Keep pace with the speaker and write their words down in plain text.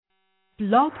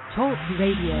Blog Talk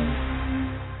Radio.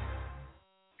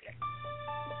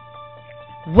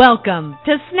 Welcome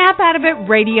to Snap Out of It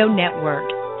Radio Network.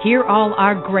 Hear all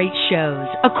our great shows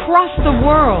across the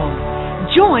world.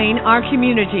 Join our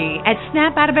community at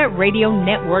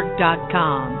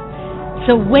snapoutofitradio.network.com.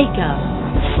 So wake up,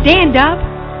 stand up,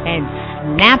 and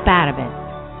snap out of it.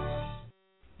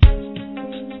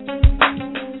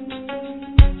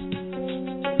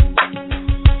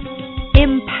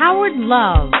 Empowered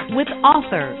Love with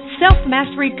author,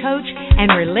 self-mastery coach,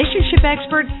 and relationship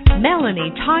expert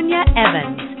Melanie Tanya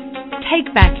Evans.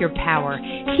 Take back your power,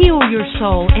 heal your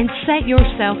soul, and set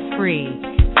yourself free.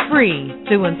 Free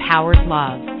through empowered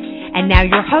love. And now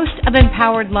your host of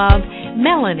Empowered Love,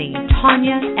 Melanie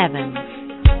Tanya Evans.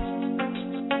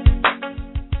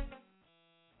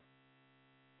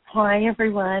 Hi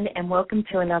everyone, and welcome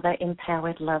to another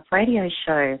Empowered Love radio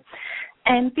show.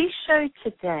 And this show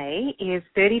today is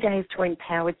 30 Days to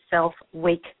Empowered Self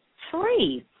Week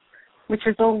 3, which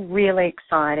is all really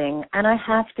exciting. And I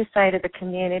have to say to the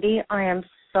community, I am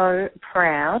so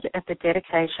proud of the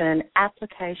dedication and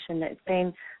application that's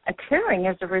been occurring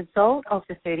as a result of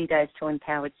the 30 Days to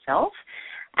Empowered Self,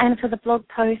 and for the blog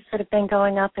posts that have been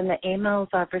going up and the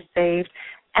emails I've received.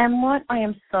 And what I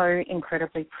am so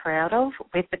incredibly proud of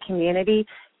with the community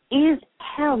is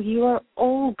how you are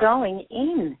all going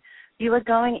in. You are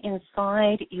going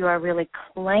inside, you are really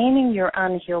claiming your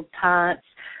unhealed parts,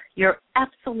 you're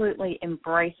absolutely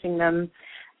embracing them,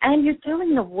 and you're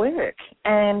doing the work.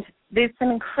 And there's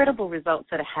some incredible results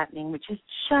that are happening, which is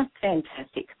just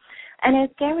fantastic. And as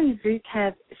Gary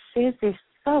Zukav says this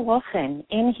so often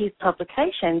in his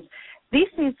publications, this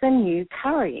is the new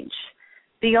courage.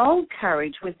 The old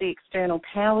courage was the external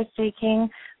power seeking,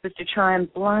 was to try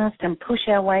and blast and push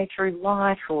our way through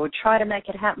life or try to make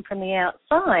it happen from the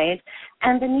outside.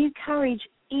 And the new courage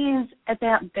is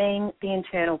about being the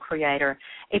internal creator.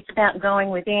 It's about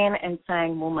going within and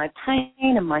saying, well, my pain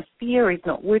and my fear is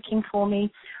not working for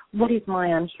me. What is my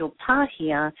unhealed part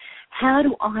here? How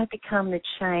do I become the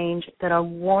change that I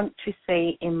want to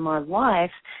see in my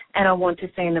life and I want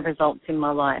to see in the results in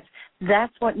my life?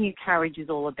 That's what new courage is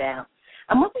all about.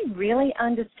 And when we really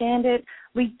understand it,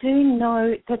 we do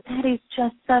know that that is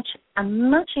just such a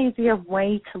much easier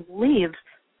way to live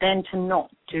than to not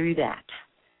do that.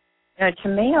 You know, to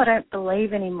me, I don't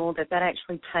believe anymore that that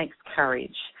actually takes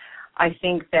courage. I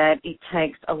think that it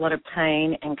takes a lot of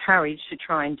pain and courage to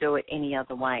try and do it any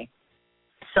other way.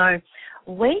 So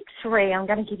week 3, I'm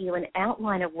going to give you an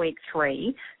outline of week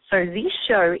 3. So this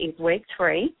show is week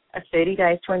 3 of 30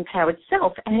 Days to Empowered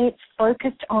Self, and it's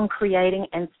focused on creating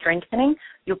and strengthening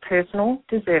your personal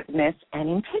deservedness and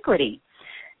integrity.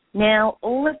 Now,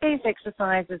 all of these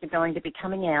exercises are going to be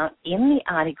coming out in the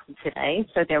article today,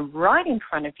 so they're right in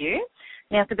front of you.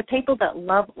 Now, for the people that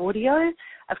love audio,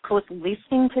 of course,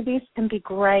 listening to this can be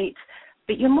great,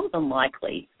 but you're more than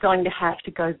likely going to have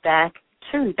to go back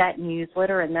to that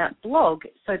newsletter and that blog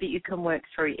so that you can work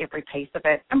through every piece of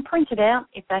it and print it out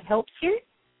if that helps you.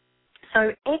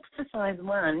 So exercise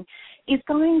 1 is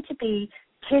going to be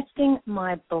testing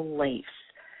my beliefs.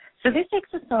 So this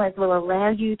exercise will allow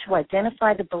you to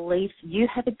identify the beliefs you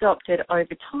have adopted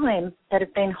over time that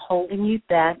have been holding you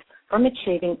back from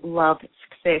achieving love,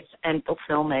 success, and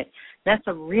fulfillment. That's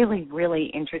a really, really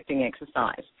interesting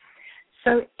exercise.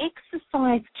 So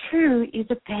exercise 2 is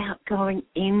about going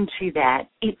into that.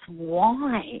 It's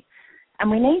why. And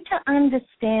we need to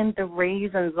understand the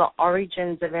reasons, the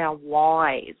origins of our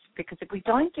whys, because if we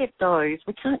don't get those,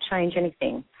 we can't change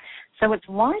anything. So it's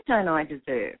why don't I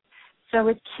deserve? So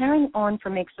it's carrying on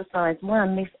from exercise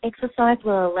 1. This exercise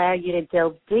will allow you to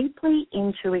delve deeply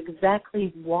into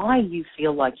exactly why you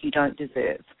feel like you don't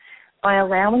deserve. By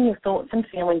allowing your thoughts and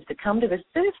feelings to come to the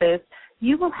surface,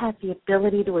 you will have the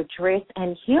ability to address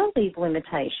and heal these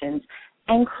limitations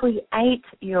and create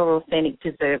your authentic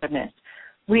deservedness,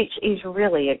 which is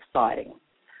really exciting.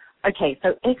 Okay,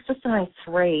 so exercise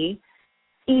 3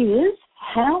 is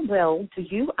how well do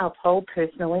you uphold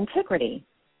personal integrity?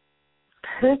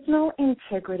 Personal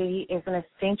integrity is an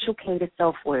essential key to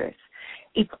self-worth.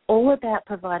 It's all about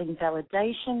providing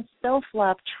validation,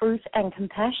 self-love, truth, and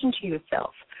compassion to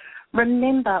yourself.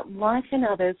 Remember, life and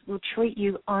others will treat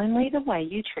you only the way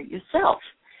you treat yourself.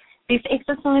 This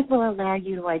exercise will allow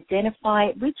you to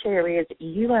identify which areas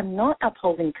you are not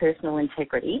upholding personal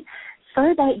integrity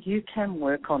so that you can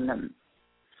work on them.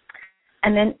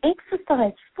 And then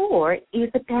exercise 4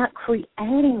 is about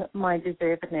creating my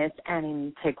deservedness and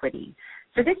integrity.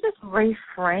 So this is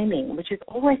reframing, which is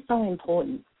always so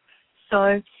important.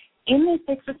 So in this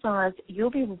exercise,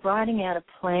 you'll be writing out a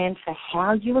plan for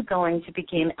how you are going to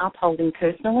begin upholding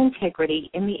personal integrity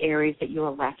in the areas that you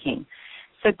are lacking.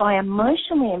 So by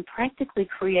emotionally and practically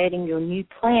creating your new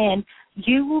plan,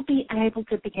 you will be able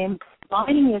to begin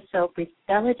providing yourself with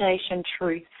validation,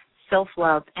 truth,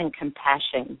 self-love, and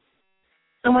compassion.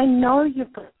 So I know you're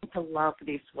going to love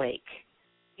this week.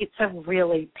 It's a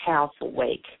really powerful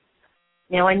week.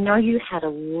 Now, I know you had a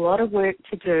lot of work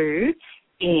to do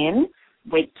in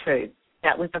week 2.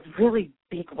 That was a really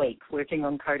big week working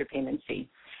on codependency.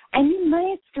 And you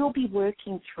may still be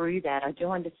working through that. I do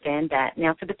understand that.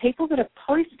 Now, for the people that are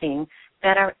posting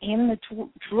that are in the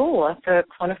draw for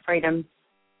Quantum Freedom,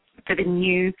 for the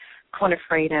new Quantum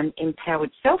Freedom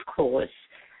Empowered Self course,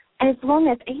 as long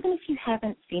as, even if you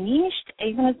haven't finished,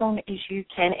 even as long as you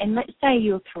can, and let's say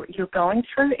you're going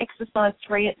through exercise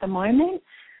 3 at the moment,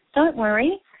 don't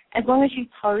worry. As long as you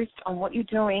post on what you're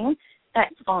doing,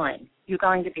 that's fine. You're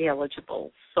going to be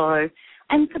eligible. So,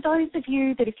 and for those of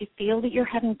you that if you feel that you're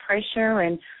having pressure,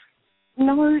 and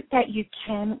know that you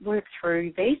can work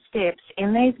through these steps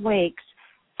in these weeks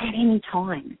at any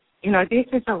time. You know, this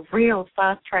is a real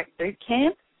fast-track boot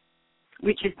camp,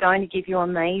 which is going to give you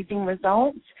amazing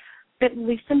results. But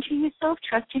listen to yourself,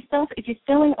 trust yourself. If you're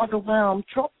feeling overwhelmed,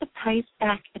 drop the pace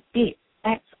back a bit.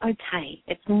 That's okay.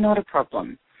 It's not a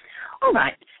problem. All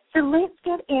right, so let's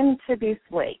get into this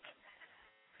week.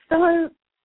 So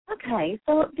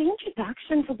the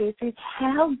introduction to this is,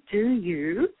 how do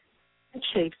you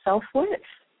achieve self-worth?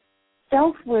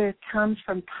 Self-worth comes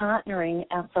from partnering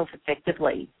ourselves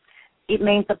effectively. It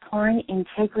means applying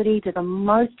integrity to the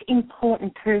most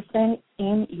important person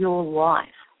in your life.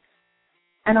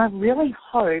 And I really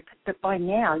hope that by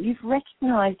now you've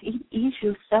recognized it is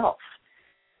yourself.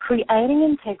 Creating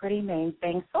integrity means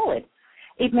being solid.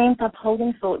 It means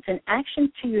upholding thoughts and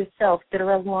actions to yourself that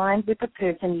are aligned with the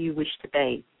person you wish to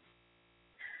be.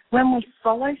 When we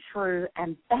follow through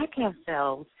and back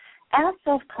ourselves, our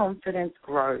self-confidence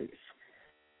grows.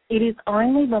 It is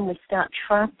only when we start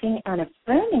trusting and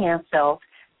affirming ourselves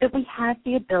that we have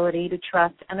the ability to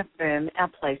trust and affirm our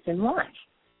place in life.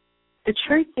 The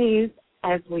truth is,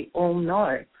 as we all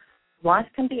know, life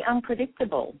can be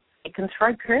unpredictable. It can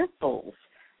throw curveballs.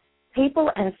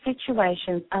 People and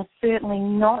situations are certainly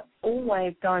not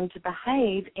always going to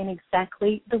behave in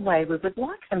exactly the way we would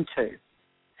like them to.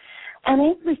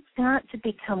 And as we start to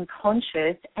become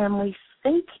conscious and we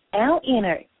seek our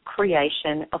inner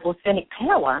creation of authentic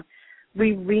power,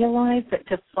 we realize that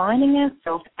defining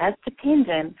ourselves as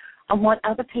dependent on what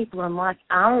other people in life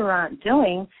are or aren't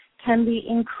doing can be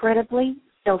incredibly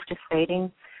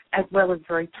self-defeating as well as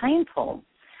very painful.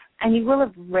 And you will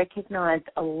have recognized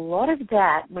a lot of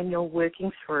that when you're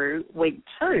working through week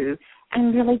 2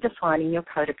 and really defining your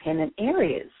codependent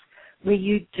areas, where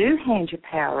you do hand your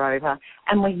power over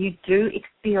and where you do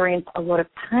experience a lot of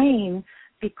pain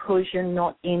because you're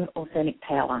not in authentic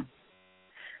power.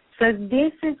 So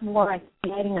this is why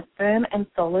creating a firm and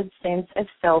solid sense of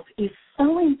self is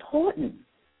so important.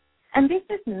 And this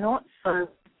is not so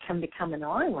we can become an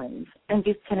island and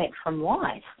disconnect from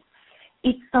life.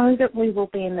 It's so that we will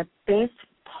be in the best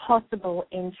possible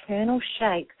internal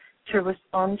shape to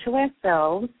respond to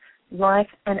ourselves, life,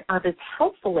 and others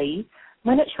helpfully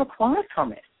when it's required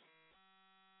from us.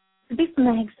 This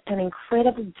makes an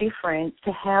incredible difference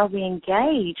to how we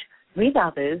engage with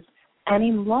others and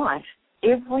in life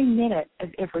every minute of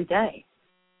every day.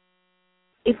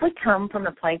 If we come from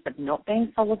a place of not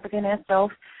being solid within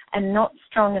ourselves and not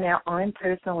strong in our own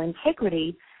personal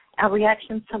integrity, our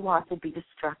reactions to life will be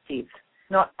destructive,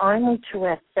 not only to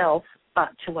ourselves but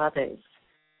to others.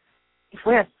 If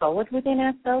we are solid within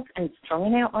ourselves and strong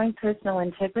in our own personal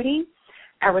integrity,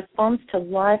 our response to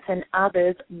life and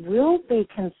others will be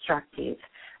constructive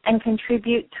and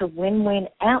contribute to win-win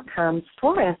outcomes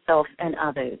for ourselves and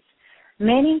others.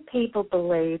 Many people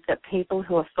believe that people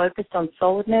who are focused on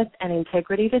solidness and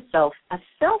integrity to self are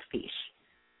selfish.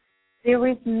 There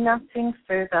is nothing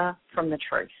further from the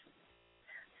truth.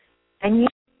 And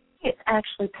yet it's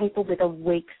actually people with a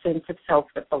weak sense of self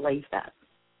that believe that.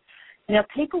 Now,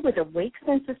 people with a weak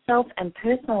sense of self and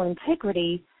personal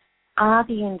integrity are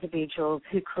the individuals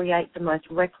who create the most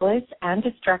reckless and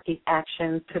destructive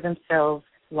actions to themselves,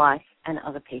 life, and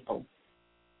other people.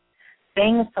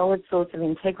 Being a solid source of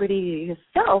integrity to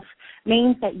yourself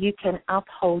means that you can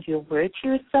uphold your word to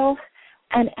yourself,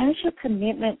 and as your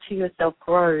commitment to yourself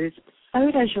grows,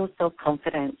 so does your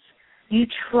self-confidence. You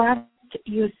trust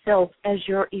yourself as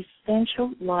your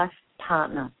essential life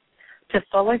partner to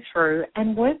follow through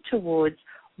and work towards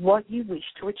what you wish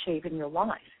to achieve in your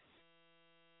life.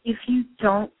 If you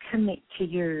don't commit to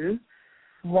you,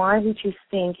 why would you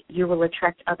think you will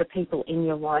attract other people in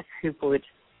your life who would?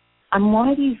 And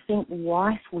why do you think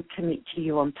life would commit to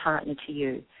you and partner to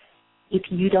you if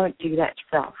you don't do that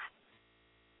yourself?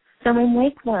 So in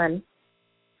week 1,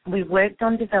 we worked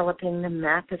on developing the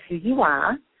map of who you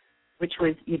are, which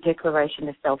was your declaration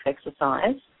of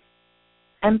self-exercise.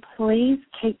 And please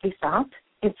keep this up.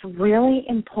 It's really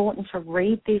important to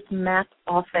read this map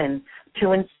often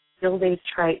to instill these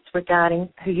traits regarding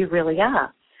who you really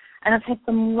are. And I've had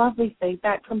some lovely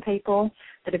feedback from people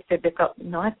that have said they've got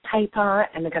nice paper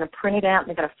and they're going to print it out and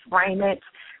they're going to frame it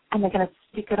and they're going to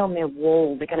stick it on their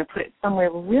wall. They're going to put it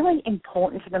somewhere really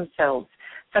important to themselves,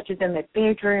 such as in their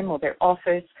bedroom or their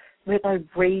office, where they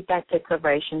read that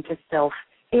declaration to self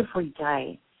every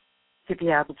day to be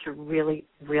able to really,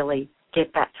 really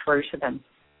get that through to them.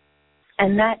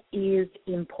 And that is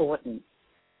important.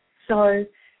 So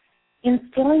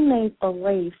instilling these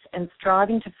beliefs and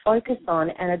striving to focus on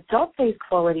and adopt these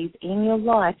qualities in your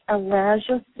life allows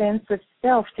your sense of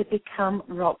self to become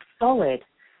rock solid.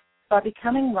 By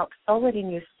becoming rock solid in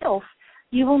yourself,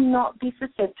 you will not be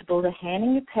susceptible to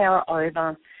handing your power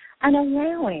over and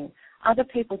allowing other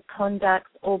people's conduct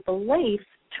or beliefs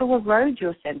to erode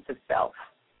your sense of self.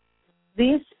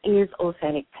 This is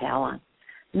authentic power.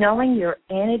 Knowing your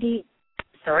identity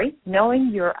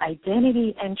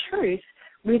and truth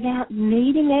without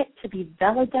needing it to be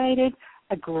validated,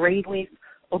 agreed with,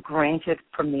 or granted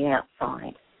from the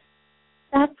outside.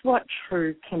 That's what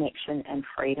true connection and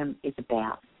freedom is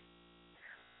about.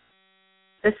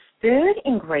 The third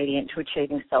ingredient to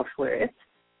achieving self-worth,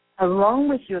 along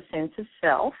with your sense of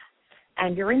self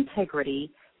and your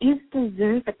integrity, is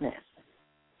deservedness.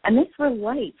 And this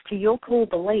relates to your core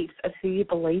beliefs of who you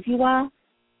believe you are,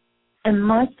 and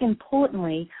most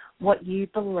importantly, what you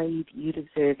believe you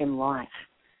deserve in life.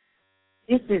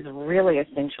 This is really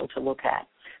essential to look at,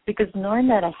 because no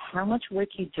matter how much work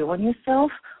you do on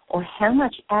yourself or how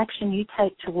much action you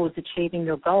take towards achieving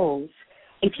your goals,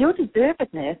 if your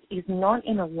deservedness is not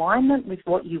in alignment with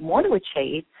what you want to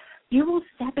achieve, you will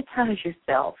sabotage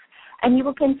yourself and you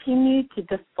will continue to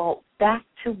default back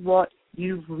to what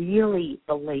you really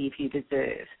believe you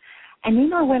deserve.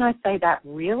 And when I say that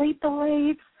really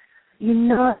believe, I'm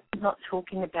not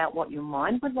talking about what your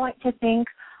mind would like to think.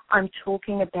 I'm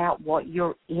talking about what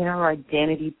your inner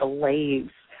identity believes,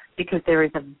 because there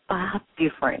is a vast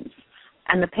difference.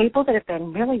 And the people that have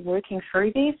been really working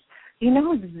through this, you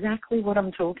know exactly what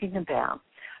I'm talking about.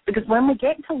 Because when we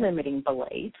get to limiting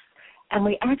beliefs and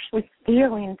we actually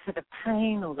feel into the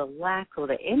pain or the lack or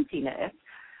the emptiness,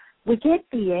 we get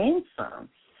the answer.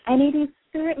 And it is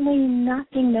certainly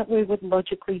nothing that we would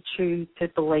logically choose to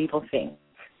believe or think.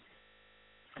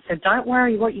 So don't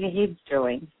worry what your head's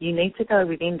doing. You need to go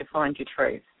within to find your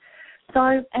truth.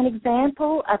 So an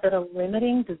example of a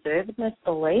limiting deservedness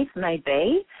belief may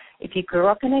be if you grew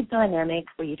up in a dynamic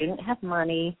where you didn't have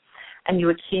money and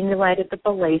you accumulated the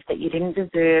belief that you didn't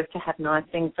deserve to have nice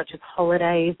things such as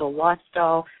holidays or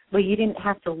lifestyle, where you didn't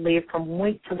have to live from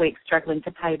week to week struggling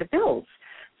to pay the bills.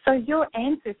 So your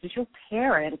ancestors, your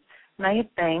parents, may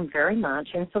have been very much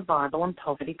in survival and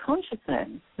poverty consciousness.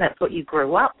 That's what you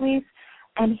grew up with,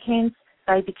 and hence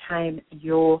they became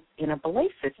your inner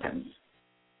belief systems.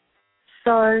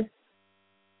 So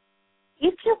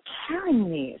if you're carrying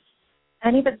this,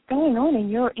 and if it's going on in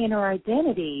your inner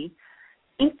identity,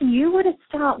 if you were to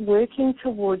start working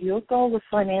toward your goal of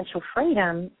financial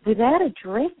freedom without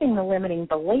addressing the limiting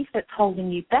belief that's holding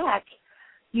you back,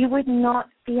 you would not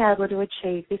be able to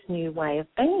achieve this new way of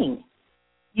being.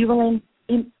 You will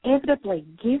inevitably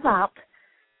give up,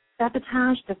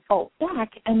 sabotage, default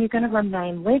back, and you're going to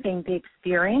remain living the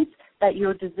experience that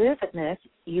your deservedness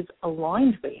is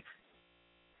aligned with.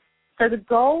 So the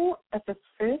goal of the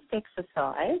first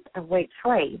exercise of week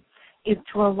 3 is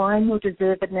to align your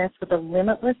deservedness with the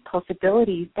limitless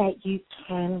possibilities that you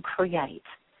can create.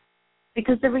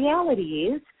 Because the reality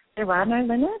is there are no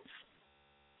limits,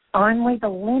 only the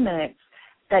limits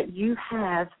that you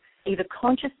have either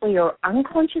consciously or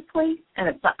unconsciously, and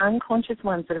it's the unconscious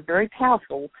ones that are very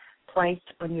powerful, placed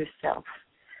on yourself.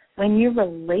 When you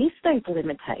release those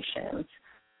limitations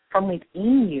from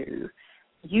within you,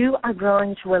 you are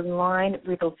going to align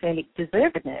with authentic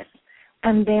deservedness,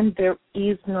 and then there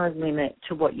is no limit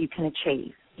to what you can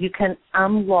achieve. You can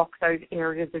unlock those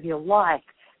areas of your life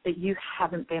that you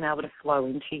haven't been able to flow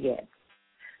into yet.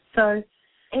 So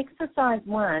exercise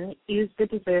 1 is the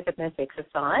deservedness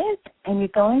exercise, and you're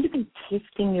going to be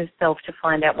testing yourself to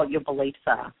find out what your beliefs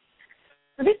are.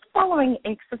 So this following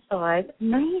exercise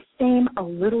may seem a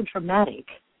little dramatic,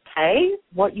 okay,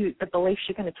 the beliefs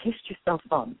you're going to test yourself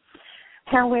on.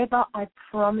 However, I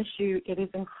promise you it is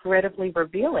incredibly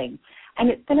revealing, and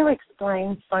it's going to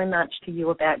explain so much to you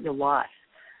about your life.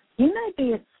 You may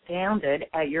be astounded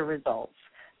at your results,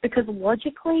 because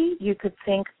logically you could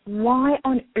think, why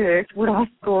on earth would I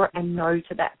score a no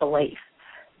to that belief?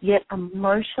 yet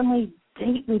emotionally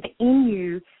deep within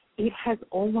you, it has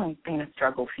always been a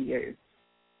struggle for you.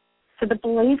 So the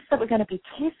beliefs that we're going to be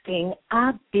testing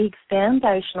are big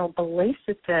foundational belief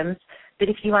systems that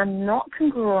if you are not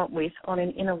congruent with on an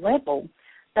inner level,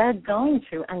 they're going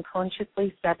to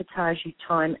unconsciously sabotage you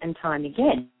time and time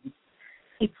again.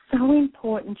 It's so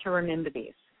important to remember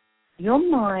this. Your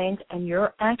mind and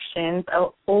your actions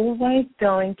are always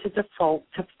going to default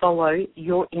to follow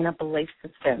your inner belief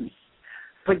systems,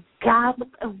 regardless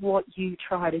of what you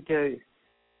try to do.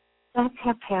 That's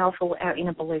how powerful our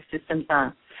inner belief systems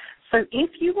are. So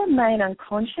if you remain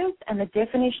unconscious, and the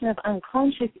definition of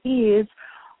unconscious is,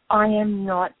 I am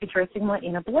not addressing my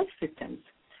inner belief systems.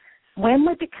 When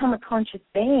we become a conscious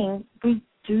being, we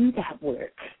do that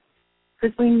work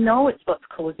because we know it's what's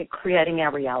creating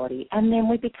our reality, and then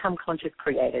we become conscious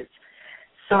creators.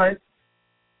 So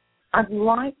I'd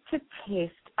like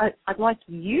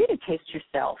you to test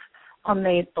yourself on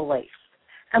these beliefs,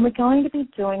 and we're going to be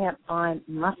doing it by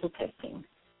muscle testing.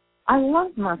 I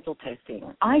love muscle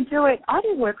testing. I do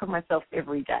work on myself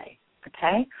every day,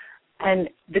 okay? And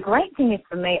the great thing is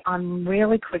for me, I'm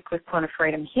really quick with quantum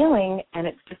freedom healing, and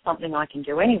it's just something I can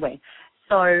do anyway.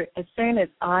 So as soon as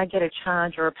I get a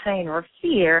charge or a pain or a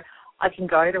fear, I can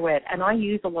go to it. And I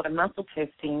use a lot of muscle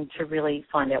testing to really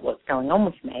find out what's going on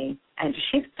with me and to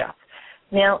shift stuff.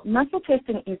 Now, muscle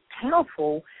testing is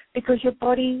powerful because your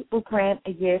body will grant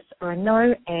a yes or a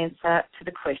no answer to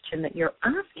the question that you're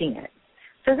asking it.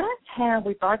 So that's how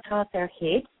we bypass our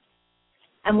head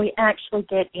and we actually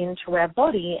get into our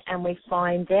body and we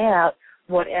find out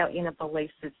what our inner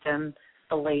belief system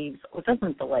believes or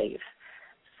doesn't believe.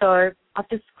 So I've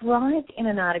described in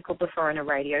an article before in a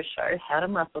radio show how to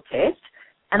muscle test,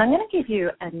 and I'm going to give you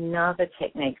another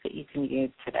technique that you can use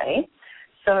today.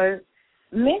 So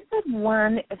method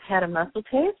one of how to muscle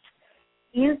test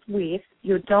is with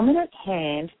your dominant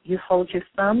hand, you hold your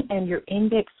thumb and your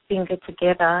index finger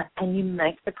together and you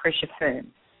make the pressure firm.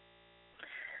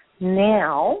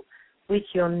 Now, with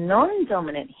your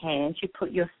non-dominant hand, you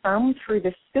put your thumb through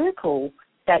the circle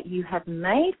that you have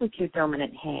made with your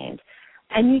dominant hand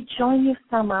and you join your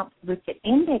thumb up with the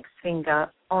index finger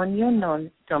on your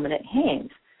non-dominant hand.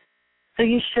 So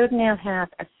you should now have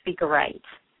a figure eight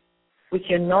with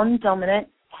your non-dominant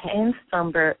hand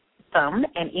thumb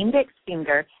and index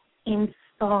finger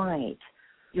inside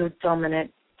your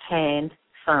dominant hand,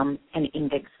 thumb, and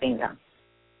index finger.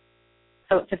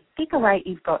 So it's a figure eight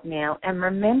you've got now, and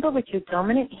remember with your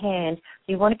dominant hand,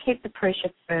 you want to keep the pressure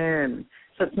firm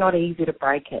so it's not easy to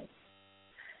break it.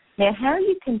 Now, how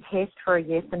you can test for a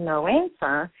yes and no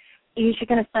answer is you're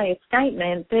going to say a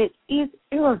statement that is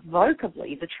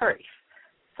irrevocably the truth.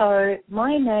 So,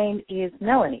 my name is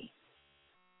Melanie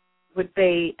would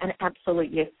be an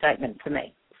absolute yes statement for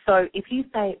me. So if you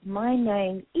say, my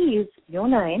name is your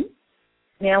name,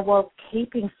 now while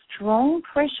keeping strong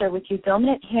pressure with your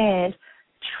dominant hand,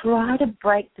 try to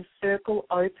break the circle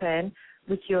open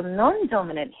with your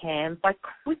non-dominant hand by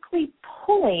quickly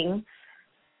pulling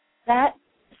that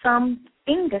thumb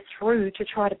finger through to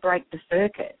try to break the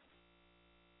circuit.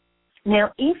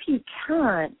 Now, if you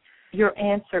can't, your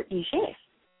answer is yes.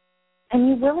 And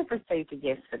you will have received a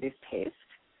yes for this test.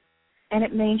 And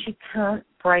it means you can't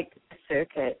break the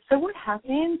circuit. So what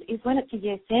happens is when it's a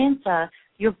yes answer,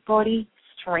 your body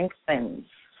strengthens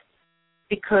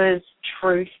because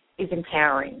truth is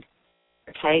empowering.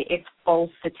 Okay? It's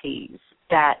falsities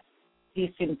that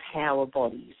disempower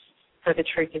bodies. So the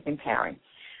truth is empowering.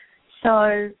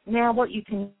 So now what you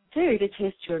can do to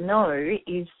test your no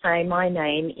is say my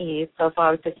name is, so if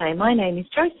I was to say my name is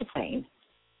Josephine,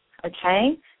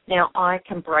 okay? Now I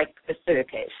can break the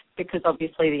circuit because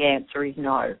obviously the answer is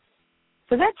no.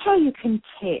 So that's how you can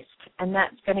test, and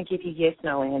that's going to give you yes,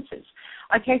 no answers.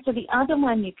 Okay, so the other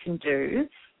one you can do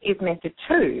is method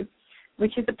two,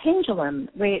 which is a pendulum,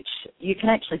 which you can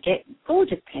actually get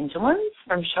gorgeous pendulums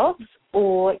from shops,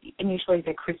 and usually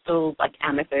they're crystals like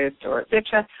amethyst or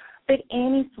etc., but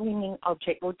any swinging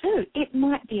object will do. It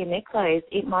might be a necklace,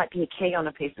 it might be a key on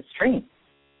a piece of string.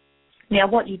 Now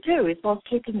what you do is whilst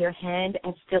keeping your hand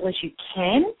as still as you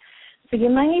can, so you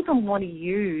may even want to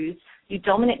use your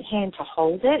dominant hand to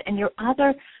hold it and your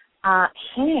other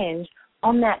hand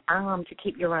on that arm to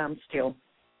keep your arm still.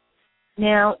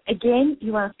 Now, again,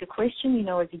 you ask a question, you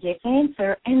know it's a yes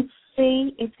answer, and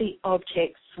see if the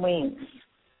object swings.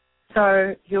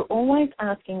 So you're always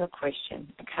asking a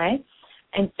question, okay,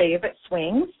 and see if it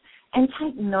swings, and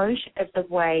take note of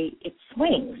the way it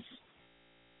swings.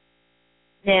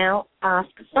 Now, ask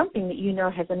something that you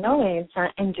know has a no answer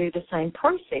and do the same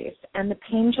process. And the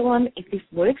pendulum, if this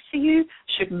works for you,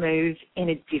 should move in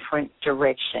a different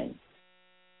direction.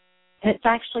 And it's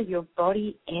actually your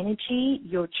body energy,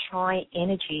 your chi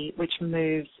energy, which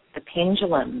moves the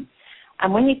pendulum.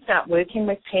 And when you start working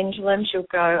with pendulums, you'll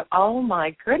go, oh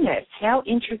my goodness, how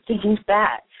interesting is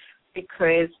that?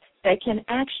 Because they can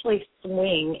actually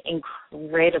swing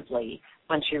incredibly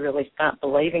once you really start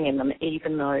believing in them,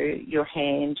 even though your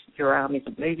hand, your arm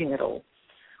isn't moving at all.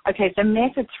 Okay, so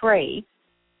method 3,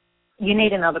 you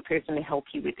need another person to help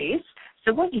you with this.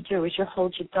 So what you do is you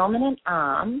hold your dominant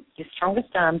arm, your strongest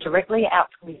arm, directly out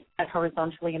from your head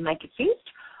horizontally and make a fist.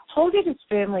 Hold it as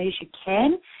firmly as you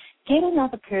can. Get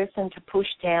another person to push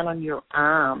down on your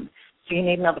arm. So you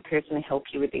need another person to help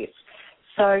you with this.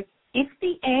 So if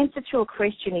the answer to a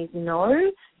question is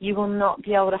no, you will not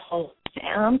be able to hold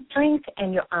arm strength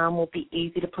and your arm will be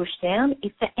easy to push down.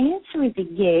 If the answer is a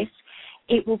yes,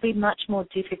 it will be much more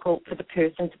difficult for the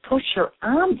person to push your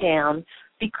arm down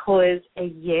because a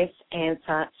yes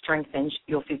answer strengthens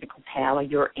your physical power,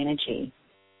 your energy.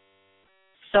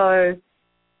 So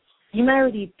you may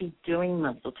already be doing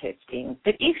muscle testing,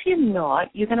 but if you're not,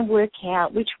 you're going to work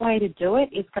out which way to do it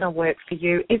is going to work for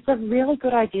you. It's a really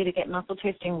good idea to get muscle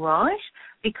testing right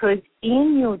because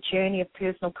in your journey of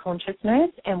personal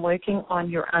consciousness and working on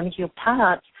your unhealed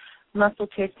parts, muscle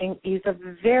testing is a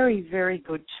very, very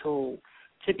good tool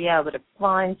to be able to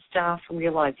find stuff,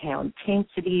 realize how intense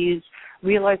it is,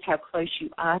 realize how close you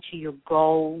are to your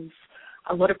goals.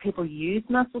 A lot of people use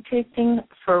muscle testing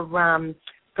for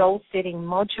goal-setting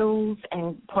modules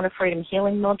and quantum freedom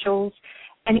healing modules,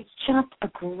 and it's just a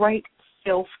great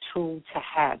self-tool to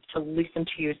have, to listen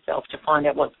to yourself, to find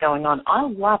out what's going on. I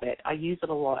love it. I use it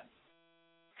a lot.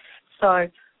 So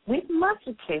with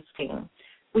muscle testing,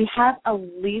 we have a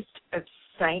list of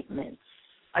statements.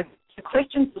 The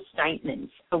questions are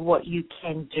statements of what you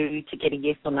can do to get a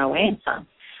yes or no answer.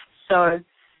 So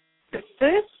the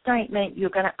first statement you're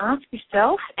going to ask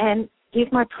yourself, and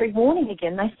here's my pre-warning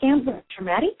again, they sound very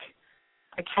dramatic,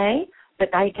 okay, but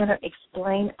they're going to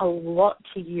explain a lot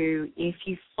to you if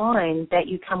you find that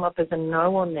you come up as a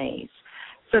no on these.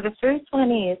 So the first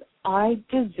one is, I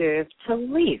deserve to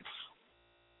live.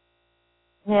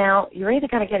 Now, you're either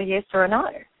going to get a yes or a no.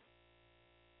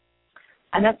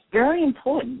 And that's very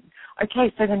important.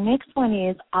 Okay, so the next one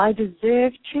is, I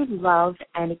deserve to love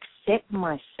and accept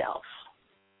myself.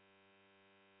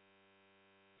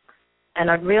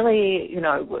 And I'd really,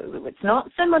 it's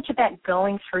not so much about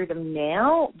going through them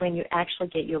now. When you actually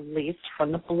get your list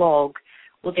from the blog,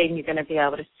 well, then you're going to be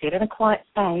able to sit in a quiet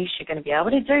space. You're going to be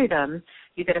able to do them.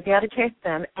 You're going to be able to test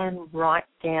them and write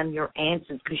down your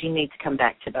answers because you need to come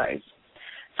back to those.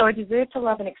 So I deserve to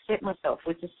love and accept myself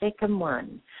was the second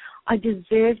one. I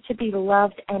deserve to be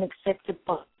loved and accepted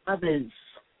by others.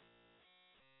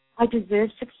 I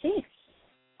deserve success.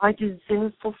 I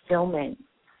deserve fulfillment.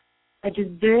 I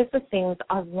deserve the things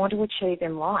I want to achieve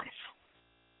in life.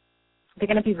 They're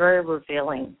going to be very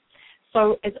revealing.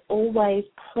 So as always,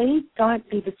 please don't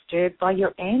be disturbed by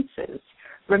your answers.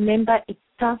 Remember, it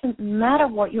doesn't matter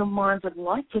what your mind would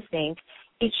like to think.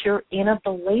 It's your inner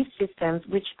belief systems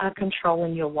which are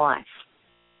controlling your life.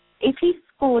 If you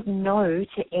scored no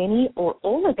to any or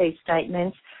all of these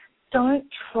statements, don't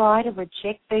try to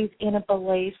reject these inner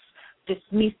beliefs,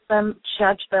 dismiss them,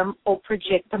 judge them, or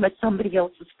project them as somebody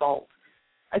else's fault.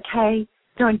 Okay?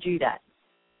 Don't do that.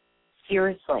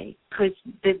 Seriously. Because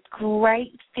the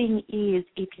great thing is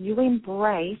if you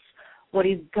embrace what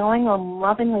is going on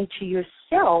lovingly to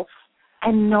yourself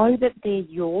and know that they're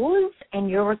yours and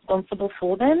you're responsible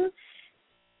for them,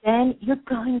 then you're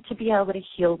going to be able to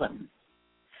heal them.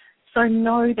 So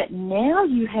know that now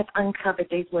you have uncovered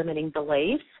these limiting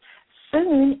beliefs,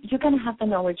 soon you're going to have the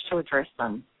knowledge to address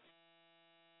them.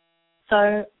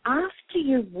 So after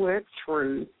you work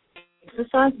through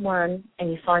exercise 1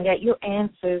 and you find out your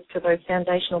answers to those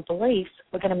foundational beliefs,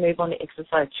 we're going to move on to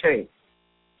exercise 2.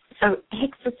 So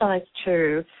exercise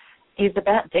 2 is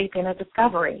about deep inner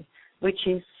discovery, which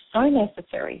is so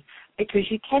necessary because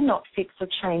you cannot fix or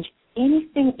change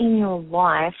anything in your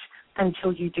life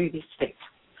until you do this step.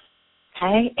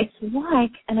 Okay, it's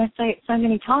like, and I say it so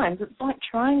many times, it's like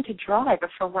trying to drive a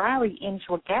Ferrari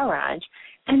into a garage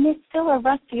and there's still a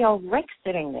rusty old wreck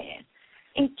sitting there.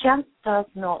 It just does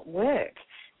not work.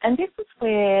 And this is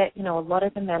where, a lot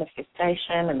of the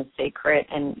manifestation and the secret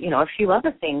and, a few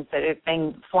other things that have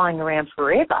been flying around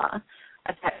forever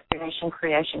about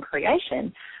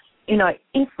creation,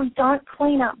 if we don't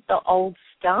clean up the old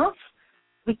stuff,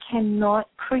 we cannot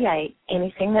create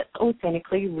anything that's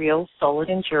authentically real, solid,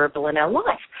 and durable in our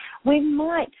life. We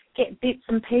might get bits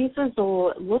and pieces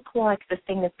or look like the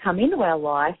thing that's come into our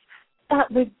life,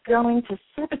 but we're going to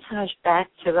sabotage back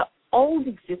to the old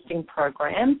existing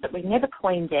programs that we never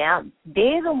cleaned out.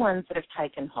 They're the ones that have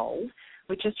taken hold.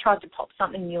 We just tried to pop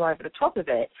something new over the top of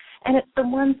it. And it's the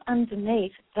ones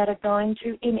underneath that are going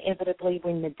to inevitably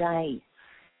win the day.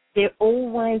 They're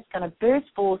always going to burst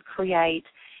forth, create,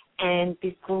 and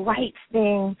this great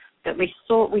thing that we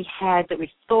thought we had, that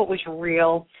we thought was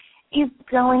real, is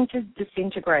going to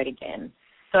disintegrate again.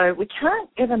 So we can't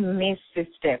ever miss this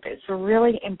step. It's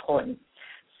really important.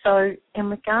 So in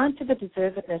regard to the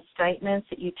deservedness statements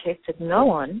that you tested no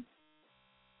on,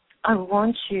 I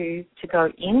want you to go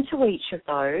into each of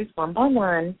those one by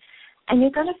one, and you're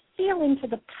going to feel into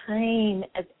the pain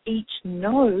of each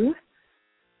no.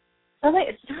 So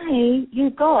let's say you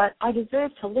got, I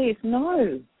deserve to live,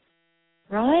 no,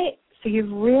 right? So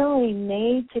you really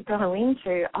need to go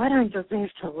into, I don't deserve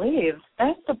to live.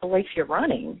 That's the belief you're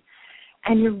running.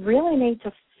 And you really need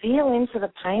to feel into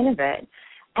the pain of it.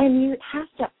 And you have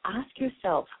to ask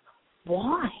yourself,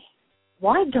 why?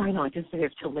 Why don't I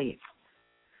deserve to live?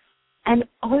 And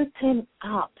open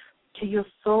up to your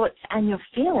thoughts and your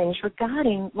feelings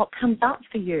regarding what comes up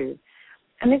for you.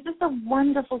 And this is the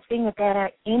wonderful thing about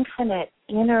our infinite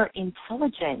inner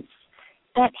intelligence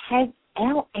that has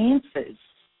our answers.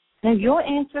 Now, your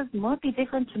answers might be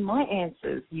different to my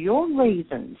answers. Your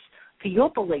reasons for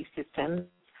your belief system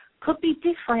could be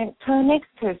different to the next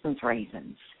person's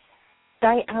reasons.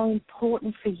 They are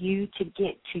important for you to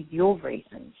get to your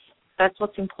reasons. That's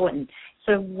what's important.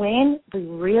 So when we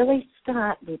really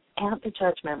start without the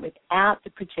judgment, without the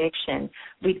projection,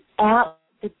 without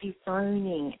the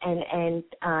disowning and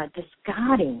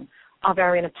discarding of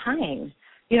our inner pain,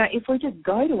 if we just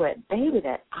go to it, be with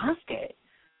it, ask it,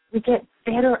 we get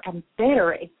better and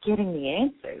better at getting the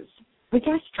answers. We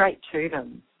go straight to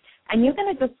them. And you're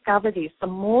going to discover this. The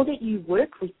more that you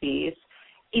work with this,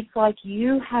 it's like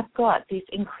you have got this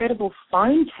incredible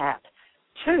phone tap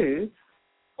to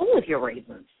all of your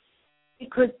reasons,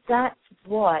 because that's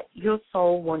what your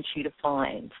soul wants you to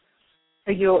find.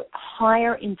 So your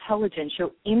higher intelligence, your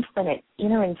infinite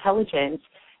inner intelligence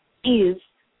is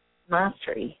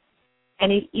mastery,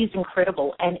 and it is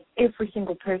incredible, and every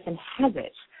single person has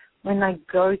it when they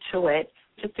go to it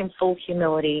just in full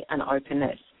humility and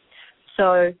openness.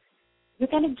 So you're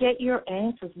going to get your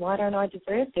answers. Why don't I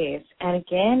deserve this? And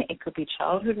again, it could be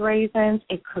childhood reasons.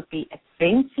 It could be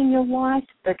events in your life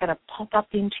that are going to pop up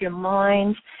into your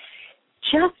mind.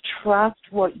 Just trust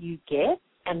what you get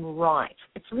and write.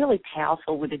 It's really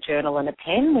powerful with a journal and a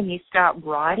pen when you start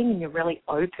writing and you're really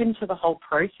open to the whole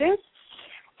process.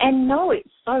 And no, it's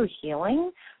so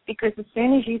healing, because as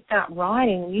soon as you start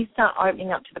writing, you start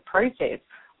opening up to the process.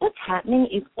 What's happening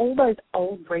is all those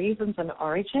old reasons and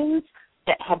origins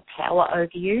that have power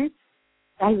over you,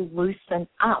 they loosen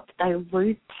up. They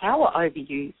lose power over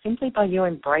you simply by you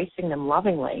embracing them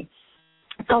lovingly.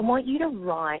 So I want you to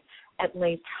write at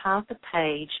least half a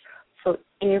page for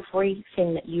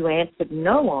everything that you answered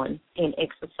no on in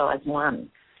exercise 1,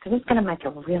 because it's going to make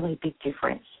a really big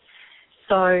difference.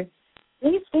 So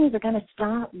these things are going to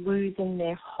start losing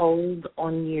their hold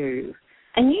on you.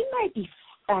 And you may be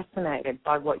fascinated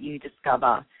by what you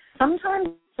discover. Sometimes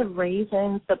the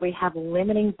reasons that we have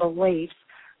limiting beliefs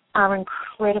are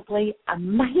incredibly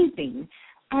amazing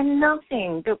and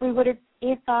nothing that we would have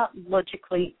ever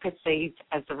logically perceived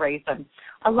as a reason.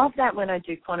 I love that when I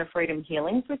do quantum freedom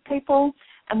healings with people,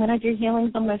 and when I do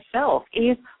healings on myself,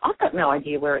 is I've got no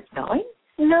idea where it's going.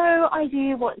 No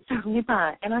idea what's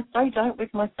delivered, and I so don't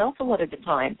with myself a lot of the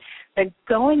time. But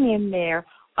going in there,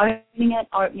 opening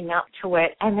up to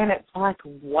it, and then it's like,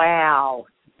 wow,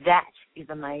 that is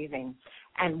amazing.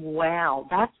 And wow,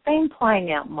 that's been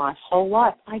playing out my whole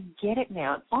life. I get it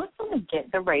now. It's like when we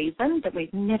get the reason that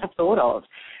we've never thought of.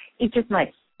 It just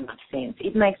makes so much sense.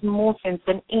 It makes more sense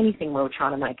than anything we were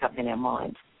trying to make up in our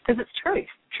minds, because it's truth.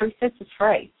 Truth sets us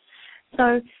free.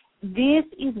 So this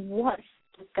is what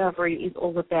discovery is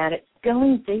all about. It's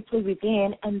going deeply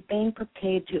within and being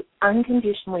prepared to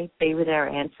unconditionally be with our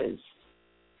answers.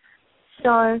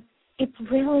 So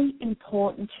it's really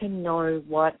important to know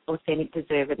what authentic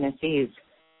deservedness is.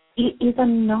 It is a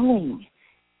knowing.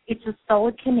 It's a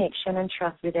solid connection and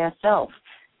trust with ourselves.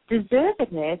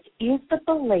 Deservedness is the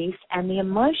belief and the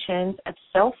emotions of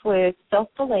self-worth,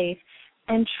 self-belief,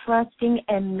 and trusting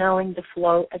and knowing the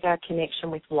flow of our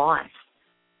connection with life.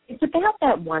 It's about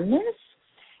that oneness.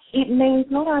 It means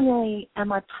not only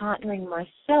am I partnering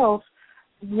myself,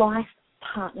 life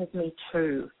partners me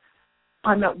too.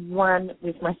 I'm at one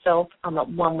with myself. I'm at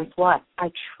one with life. I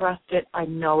trust it. I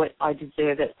know it. I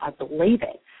deserve it. I believe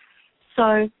it.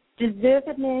 So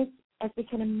deservedness, as we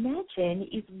can imagine,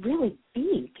 is really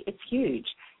big. It's huge.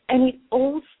 And it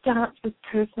all starts with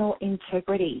personal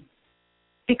integrity,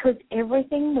 because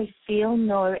everything we feel,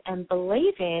 know, and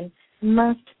believe in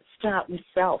must start with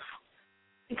self.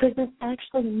 because there's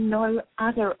actually no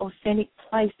other authentic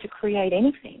place to create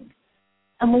anything.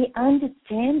 And we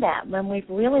understand that when we've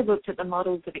really looked at the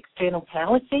models of external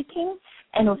power seeking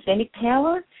and authentic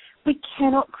power. We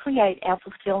cannot create our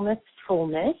fulfillment,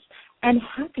 fullness, and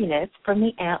happiness from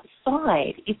the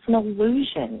outside. It's an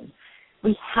illusion.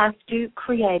 We have to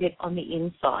create it on the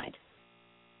inside.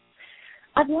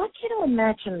 I'd like you to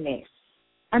imagine this.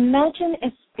 Imagine a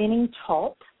spinning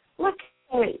top, like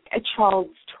a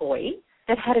child's toy,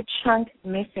 that had a chunk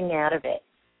missing out of it.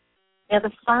 Now,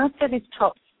 the faster this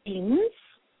top spins,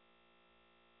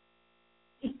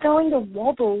 it's going to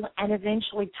wobble and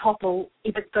eventually topple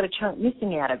if it's got a chunk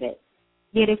missing out of it.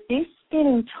 Yet if this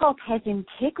spinning top has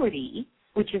integrity,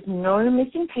 which is no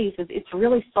missing pieces, it's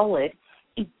really solid,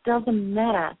 it doesn't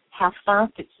matter how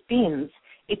fast it spins,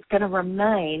 it's going to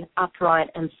remain upright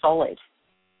and solid.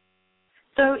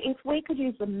 So if we could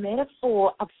use the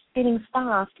metaphor of spinning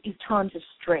fast is times of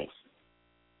stress.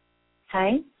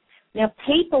 Okay? Now,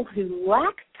 people who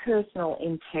lack personal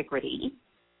integrity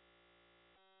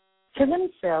to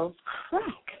themselves crack.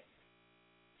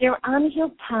 Their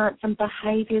unhealed parts and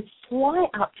behaviours fly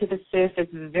up to the surface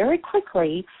very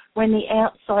quickly when the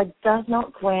outside does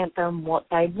not grant them what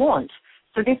they want.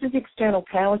 So this is external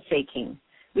power seeking,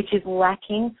 which is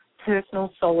lacking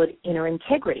personal solid inner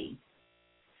integrity.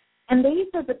 And these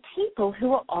are the people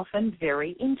who are often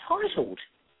very entitled.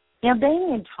 Now,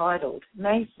 being entitled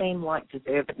may seem like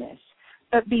deservedness,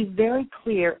 but be very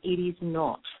clear, it is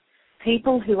not.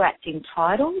 People who act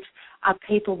entitled are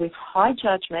people with high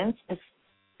judgments,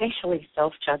 especially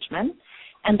self-judgment,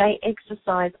 and they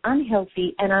exercise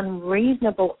unhealthy and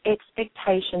unreasonable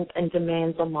expectations and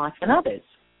demands on life and others.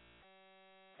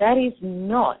 That is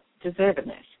not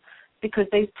deservedness, because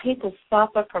these people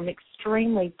suffer from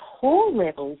extremely poor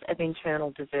levels of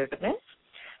internal deservedness,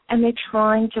 and they're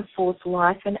trying to force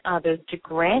life and others to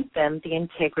grant them the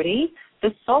integrity,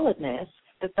 the solidness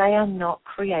that they are not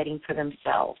creating for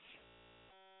themselves.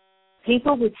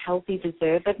 People with healthy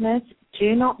deservedness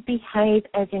do not behave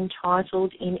as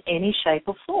entitled in any shape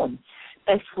or form.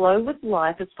 They flow with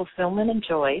life as fulfillment and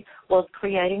joy whilst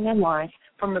creating their life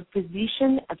from a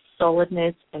position of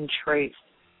solidness and truth.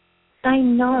 They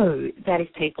know that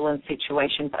if people and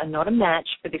situations are not a match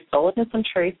for this solidness and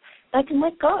truth, they can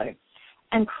let go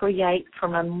and create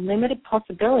from unlimited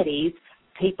possibilities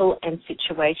people and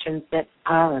situations that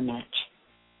are a match.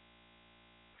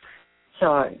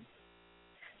 So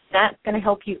that's going to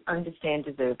help you understand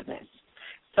deservedness.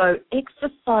 So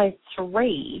exercise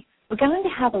 3, we're going to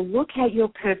have a look at your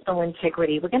personal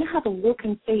integrity. We're going to have a look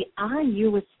and see, are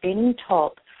you a spinning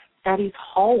top that is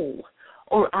whole,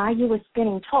 or are you a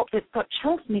spinning top that's got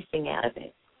chunks missing out of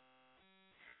it?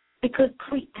 Because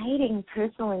creating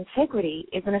personal integrity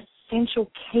is an essential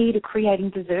key to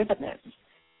creating deservedness.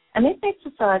 And this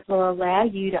exercise will allow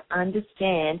you to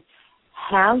understand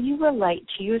how you relate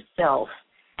to yourself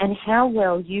and how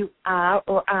well you are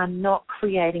or are not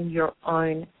creating your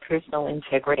own personal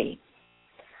integrity.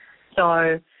 So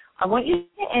I want you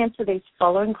to answer these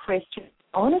following questions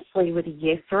honestly with a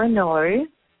yes or a no,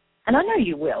 and I know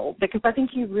you will, because I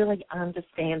think you really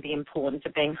understand the importance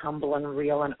of being humble and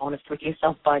real and honest with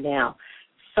yourself by now.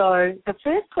 So the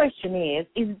first question is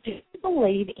do you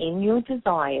believe in your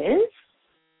desires?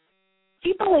 Do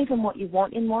you believe in what you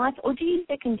want in life, or do you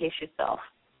second-guess yourself?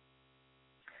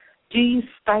 Do you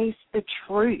face the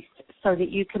truth so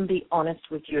that you can be honest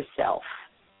with yourself?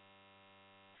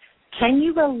 Can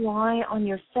you rely on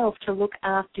yourself to look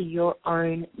after your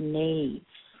own needs?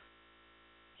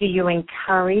 Do you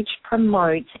encourage,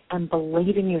 promote, and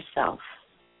believe in yourself?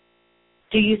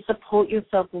 Do you support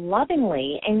yourself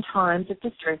lovingly in times of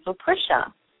distress or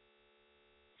pressure?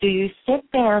 Do you set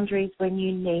boundaries when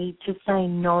you need to say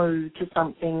no to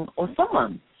something or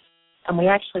someone? And we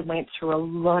actually went through a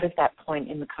lot of that point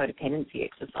in the codependency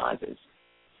exercises.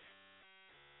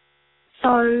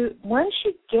 So once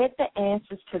you get the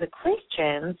answers to the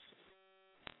questions,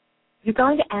 you're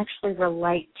going to actually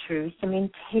relate to some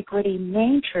integrity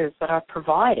mantras that I've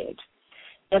provided.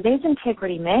 Now, these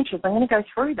integrity mantras, I'm going to go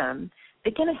through them.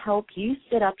 They're going to help you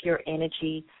set up your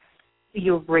energy,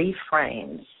 your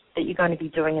reframes that you're going to be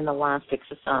doing in the last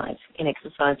exercise, in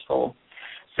exercise 4.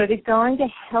 So they're going to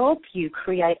help you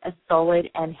create a solid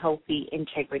and healthy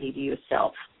integrity to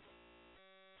yourself.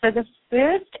 So the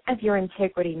first of your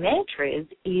integrity mantras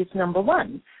is number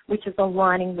 1, which is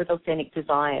aligning with authentic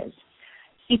desires.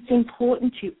 It's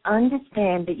important to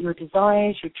understand that your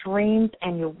desires, your dreams,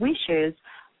 and your wishes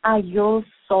are your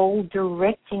soul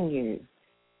directing you.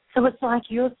 So it's like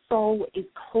your soul is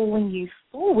calling you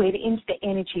forward into the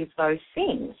energy of those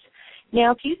things.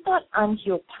 Now, if you've got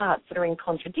unhealed parts that are in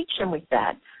contradiction with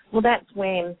that, well, that's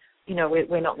when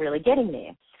we're not really getting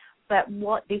there. But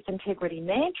what this integrity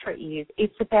mantra is,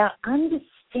 it's about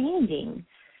understanding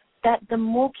that the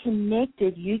more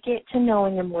connected you get to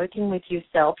knowing and working with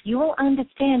yourself, you will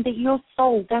understand that your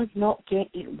soul does not get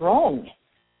it wrong.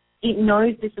 It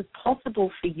knows this is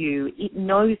possible for you. It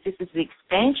knows this is the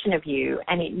expansion of you,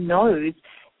 and it knows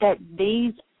that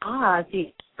these are the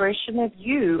expression of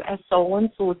you as soul and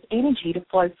source energy to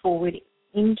flow forward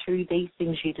into these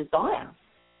things you desire.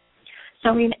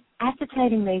 So in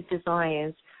ascertaining these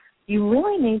desires, you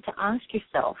really need to ask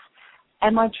yourself,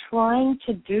 am I trying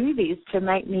to do this to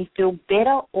make me feel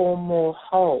better or more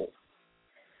whole?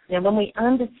 Now, when we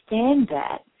understand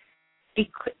that,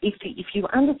 if you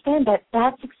understand that,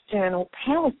 that's external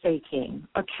power seeking,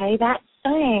 okay? That's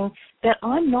saying that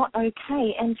I'm not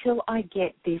okay until I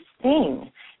get this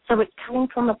thing. So it's coming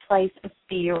from a place of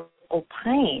fear or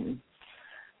pain.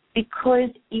 Because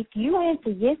if you answer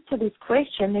yes to this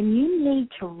question, then you need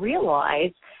to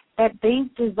realize that these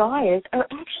desires are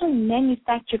actually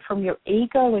manufactured from your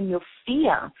ego and your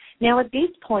fear. Now, at this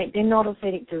point, they're not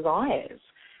authentic desires.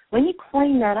 When you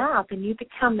clean that up and you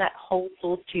become that whole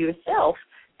source to yourself,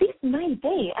 this may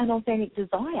be an authentic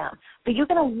desire, but you're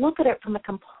going to look at it from a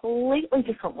completely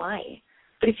different way.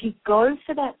 But if you go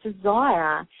for that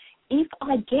desire, if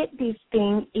I get this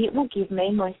thing, it will give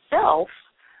me myself,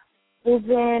 well,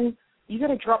 then you've got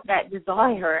to drop that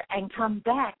desire and come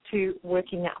back to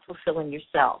working out fulfilling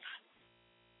yourself.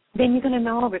 Then you're going to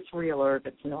know if it's real or if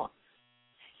it's not.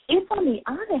 If, on the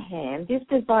other hand, this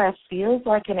desire feels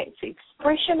like an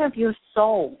expression of your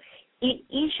soul, it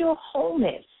is your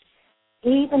wholeness,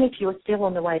 even if you're still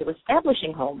on the way to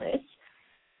establishing wholeness,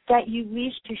 that you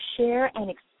wish to share and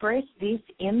express this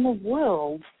in the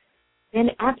world, then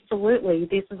absolutely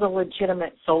this is a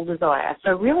legitimate soul desire.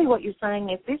 So really what you're saying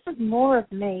is, this is more of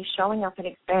me showing up and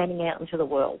expanding out into the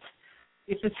world.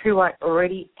 This is who I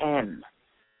already am.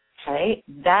 Okay?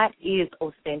 That is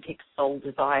authentic soul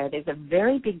desire. There's a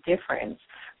very big difference,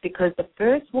 because the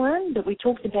first one that we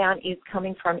talked about is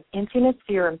coming from emptiness,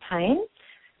 fear, and pain,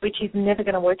 which is never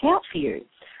going to work out for you.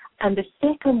 And the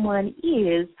second one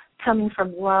is coming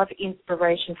from love,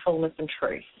 inspiration, fullness, and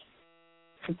truth.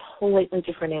 Completely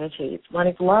different energies. One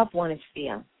is love, one is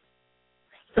fear.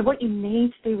 So what you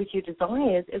need to do with your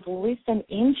desires is listen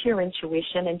into your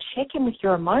intuition and check in with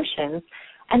your emotions,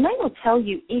 and they will tell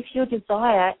you if your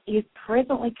desire is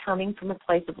presently coming from a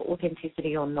place of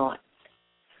authenticity or not.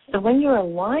 So when you're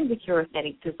aligned with your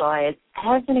authentic desires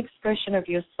as an expression of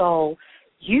your soul,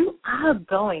 you are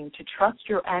going to trust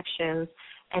your actions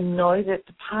and know that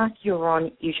the path you're on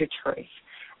is your truth.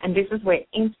 And this is where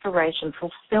inspiration,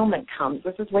 fulfillment comes.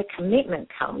 This is where commitment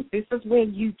comes. This is where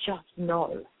you just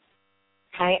know.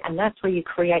 Okay? And that's where you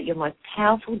create your most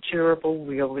powerful, durable,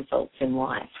 real results in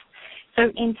life. So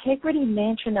integrity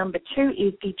mantra number 2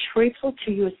 is be truthful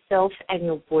to yourself and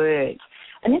your word.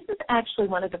 And this is actually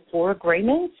one of the 4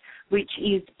 agreements, which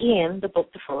is in the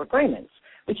book, The 4 Agreements,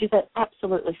 which is an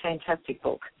absolutely fantastic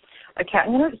book. Okay,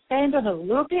 I'm going to expand on it a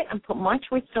little bit and put my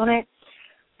twist on it.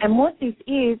 And what this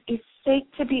is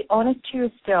seek to be honest to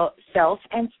yourself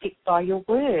and stick by your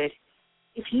word.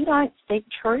 If you don't speak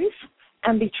truth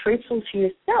and be truthful to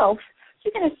yourself,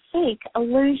 you're going to seek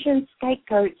illusions,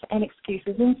 scapegoats, and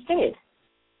excuses instead.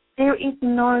 There is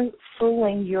no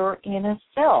fooling your inner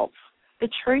self. The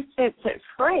truth sets it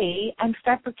free, and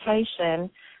fabrication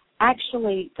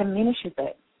actually diminishes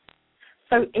it.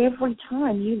 So every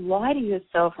time you lie to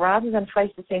yourself rather than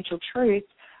face essential truth,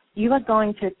 you are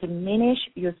going to diminish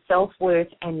your self-worth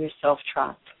and your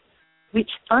self-trust, which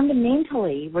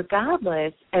fundamentally,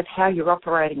 regardless of how you're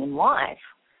operating in life,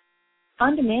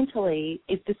 fundamentally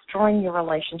is destroying your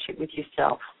relationship with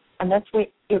yourself. And that's where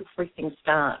everything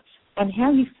starts, and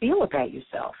how you feel about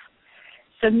yourself.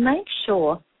 So make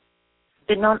sure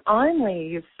that not only are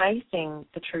you facing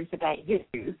the truth about you,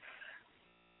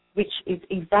 which is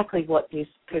exactly what this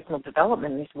personal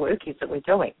development, this work is that we're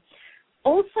doing,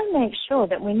 also make sure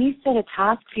that when you set a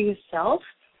task for yourself,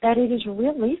 that it is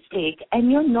realistic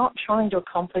and you're not trying to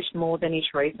accomplish more than is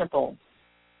reasonable.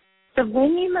 So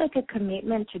when you make a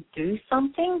commitment to do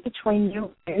something between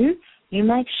you and you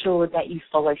make sure that you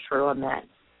follow through on that.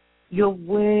 Your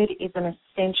word is an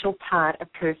essential part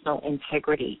of personal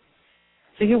integrity.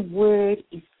 So your word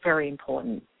is very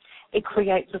important. It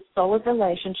creates a solid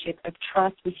relationship of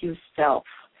trust with yourself.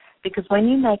 Because when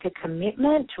you make a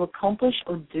commitment to accomplish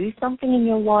or do something in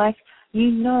your life, you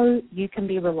know you can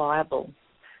be reliable.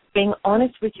 Being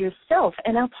honest with yourself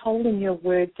and upholding your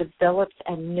word develops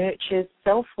and nurtures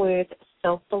self-worth,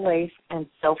 self-belief, and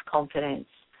self-confidence.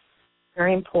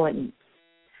 Very important.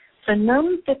 So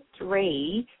number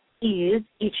 3 is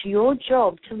it's your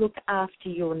job to look after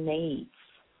your needs.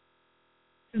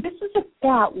 This is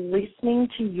about listening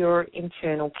to your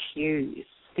internal cues.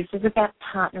 This is about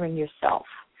partnering yourself,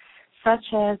 such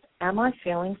as, am I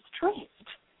feeling stressed?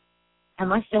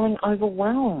 Am I feeling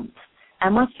overwhelmed?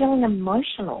 Am I feeling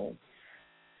emotional?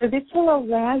 So this will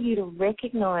allow you to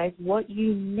recognize what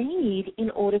you need in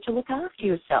order to look after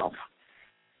yourself.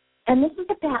 And this is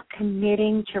about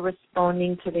committing to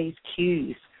responding to these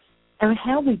cues. And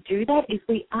how we do that is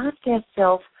we ask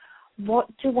ourselves, what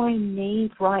do I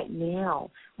need right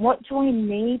now? What do I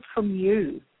need from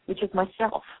you, which is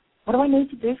myself? What do I need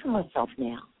to do for myself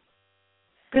now?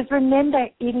 Because remember,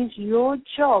 it is your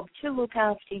job to look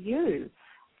after you.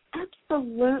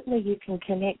 Absolutely, you can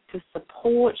connect to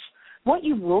support. What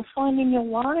you will find in your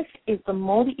life is the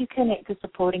more that you connect to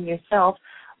supporting yourself,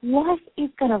 life is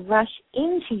going to rush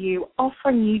into you,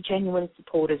 offering you genuine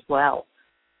support as well,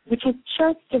 which is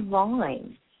just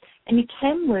divine. And you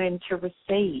can learn to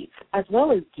receive as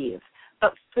well as give,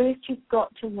 but first you've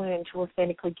got to learn to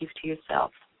authentically give to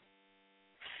yourself.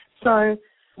 So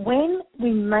when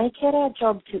we make it our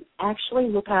job to actually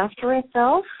look after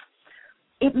ourselves,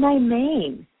 it may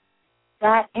mean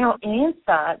that our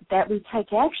answer that we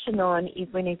take action on is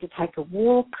we need to take a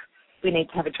walk, we need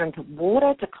to have a drink of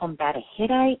water to combat a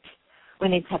headache, we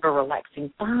need to have a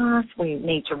relaxing bath, we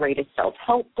need to read a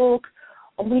self-help book,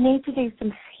 or we need to do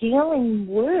some healing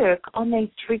work on these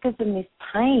triggers and this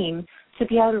pain to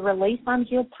be able to release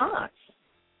unhealed parts.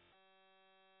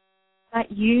 But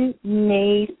you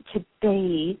need to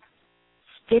be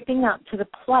stepping up to the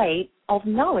plate of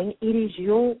knowing it is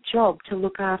your job to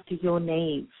look after your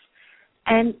needs.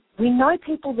 And we know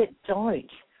people that don't,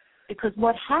 because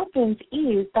what happens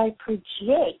is they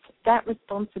project that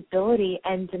responsibility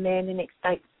and demand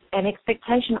an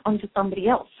expectation onto somebody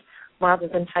else rather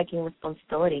than taking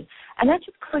responsibility. And that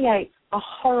just creates a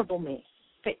horrible mess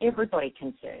for everybody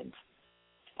concerned.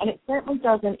 And it certainly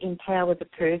doesn't empower the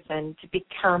person to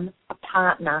become a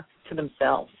partner to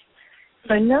themselves.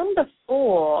 So number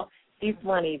 4, this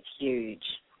one is huge.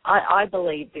 I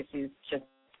believe this is just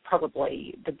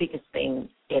probably the biggest thing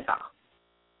ever.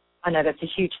 I know that's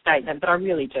a huge statement, but I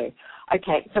really do.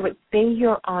 Okay, so it's be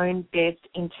your own best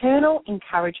internal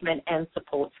encouragement and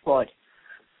support squad.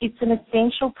 It's an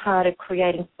essential part of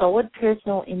creating solid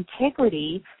personal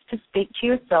integrity to speak to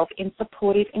yourself in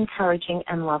supportive, encouraging,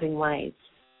 and loving ways.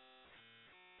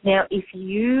 Now, if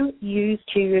you use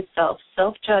to yourself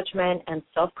self-judgment and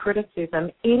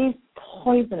self-criticism, it is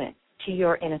poisonous to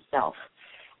your inner self,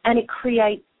 and it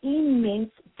creates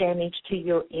immense damage to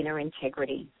your inner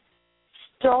integrity.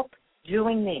 Stop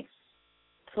doing this.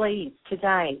 Please,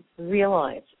 today,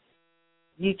 realize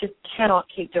you just cannot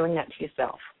keep doing that to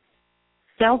yourself.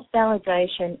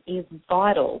 Self-validation is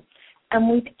vital, and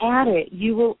without it,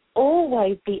 you will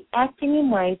always be acting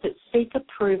in ways that seek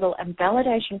approval and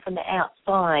validation from the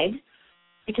outside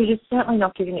because you're certainly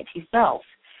not giving it to yourself,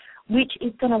 which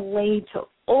is going to lead to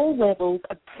all levels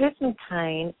of personal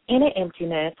pain, inner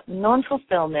emptiness,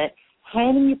 non-fulfillment,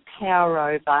 handing your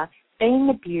power over, being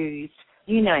abused,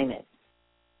 you name it.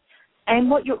 And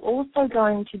what you're also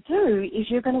going to do is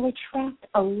you're going to attract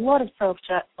a lot of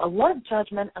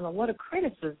judgment and a lot of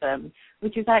criticism,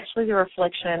 which is actually the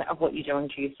reflection of what you're doing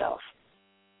to yourself.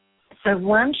 So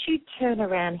once you turn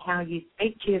around how you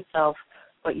speak to yourself,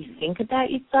 what you think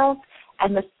about yourself,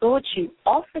 and the thoughts you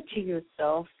offer to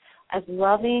yourself as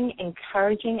loving,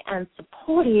 encouraging, and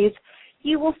supportive,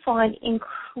 you will find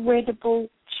incredible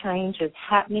changes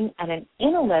happening at an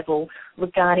inner level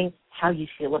regarding how you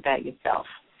feel about yourself.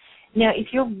 Now, if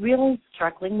you're really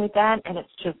struggling with that and it's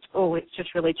just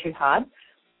really too hard,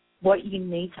 what you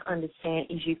need to understand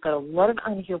is you've got a lot of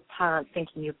unhealed parts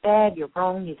thinking you're bad, you're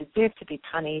wrong, you deserve to be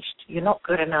punished, you're not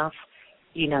good enough,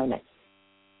 you name it.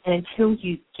 And until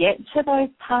you get to those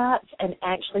parts and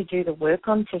actually do the work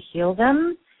on to heal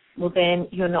them, well, then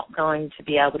you're not going to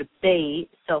be able to be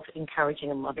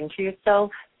self-encouraging and loving to yourself,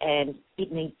 and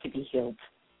it needs to be healed.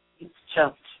 It's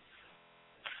just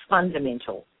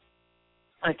fundamental.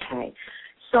 Okay,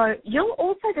 so you'll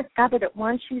also discover that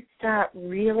once you start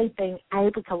really being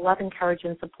able to love, encourage,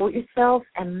 and support yourself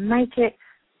and make it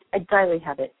a daily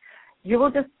habit, you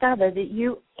will discover that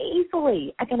you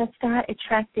easily are going to start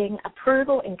attracting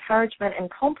approval, encouragement, and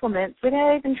compliments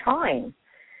without even trying.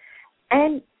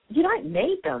 And you don't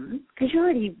need them because you're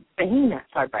already being that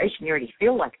vibration. You already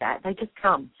feel like that. They just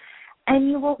come.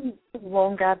 And you will no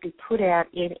longer be put out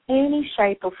in any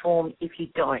shape or form if you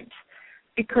don't.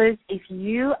 Because if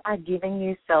you are giving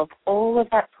yourself all of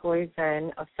that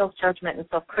poison of self-judgment and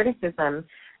self-criticism,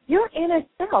 your inner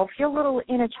self, your little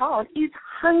inner child, is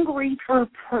hungry for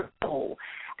approval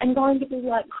and going to be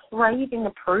like craving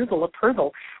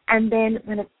approval. And then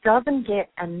when it doesn't get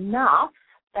enough,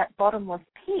 that bottomless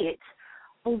pit,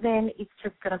 well, then it's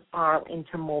just going to spiral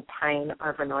into more pain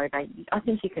over and over. I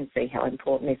think you can see how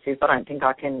important this is. I don't think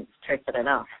I can stress it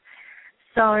enough.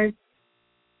 So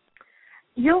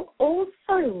you'll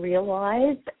also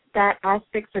realize that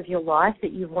aspects of your life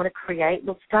that you want to create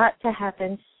will start to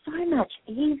happen so much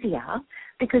easier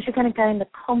because you're going to gain the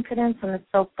confidence and the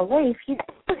self-belief. You're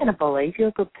going to believe you're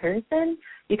a good person.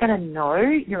 You're going to know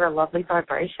you're a lovely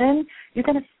vibration. You're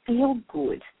going to feel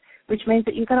good, which means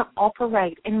that you're going to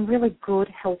operate in really good,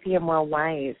 healthy, and well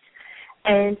ways.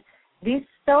 And this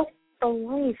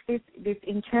self-belief, this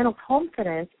internal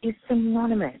confidence is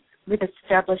synonymous with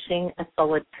establishing a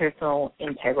solid personal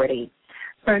integrity.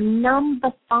 So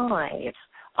number 5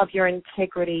 of your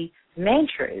integrity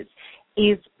mantras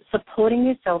is supporting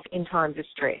yourself in times of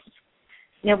stress.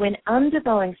 Now, when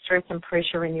undergoing stress and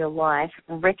pressure in your life,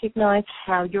 recognize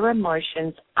how your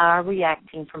emotions are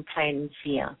reacting from pain and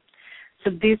fear.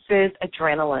 So this is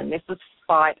adrenaline. This is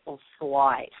fight or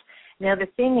flight. Now, the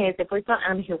thing is, if we've got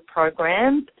unhealed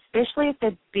programs, especially if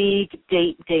they're big,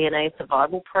 deep DNA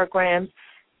survival programs,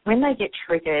 when they get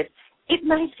triggered, it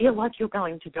may feel like you're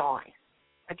going to die,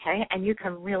 okay? And you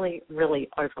can really, really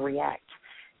overreact.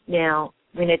 Now,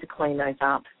 we need to clean those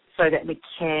up so that we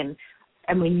can,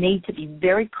 and we need to be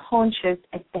very conscious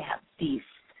about this.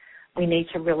 We need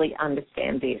to really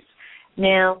understand this.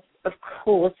 Now, of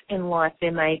course, in life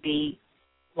there may be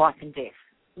life and death,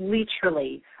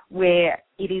 literally, where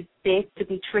it is best to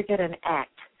be triggered and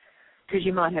act because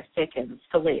you might have seconds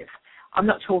to live. I'm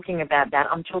not talking about that.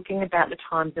 I'm talking about the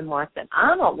times in life that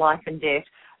are not life and death,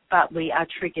 but we are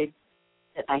triggered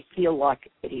that they feel like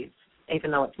it is,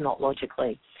 even though it's not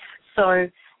logically. So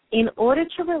in order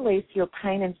to release your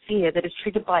pain and fear that is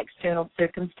triggered by external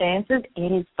circumstances,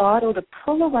 it is vital to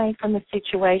pull away from the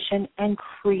situation and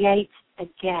create a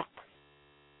gap.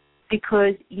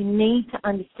 Because you need to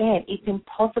understand it's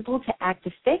impossible to act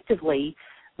effectively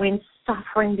when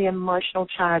suffering the emotional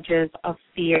charges of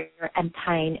fear and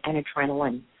pain and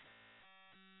adrenaline.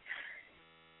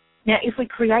 Now, if we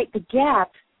create the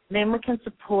gap, then we can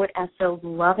support ourselves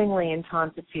lovingly in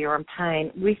times of fear and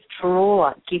pain.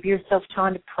 Withdraw, give yourself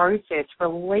time to process,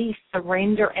 release,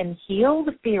 surrender, and heal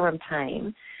the fear and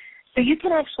pain. So you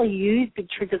can actually use big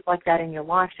triggers like that in your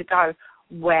life to go,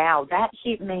 wow, that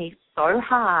hit me so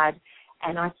hard,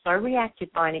 and I so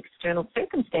reacted by an external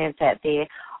circumstance out there.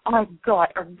 I've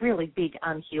got a really big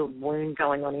unhealed wound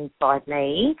going on inside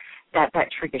me that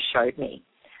trigger showed me.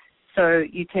 So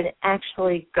you can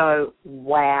actually go,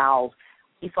 wow,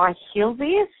 if I heal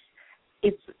this,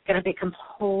 it's going to be a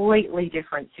completely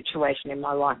different situation in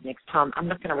my life next time. I'm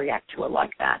not going to react to it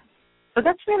like that. So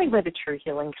that's really where the true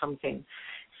healing comes in.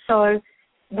 So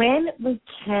when we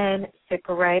can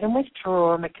separate and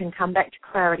withdraw and we can come back to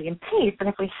clarity and peace, and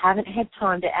if we haven't had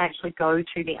time to actually go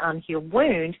to the unhealed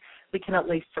wound, we can at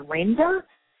least surrender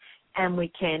and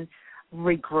we can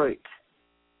regroup.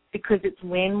 Because it's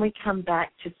when we come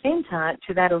back to center,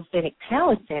 to that authentic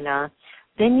power center,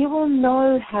 then you will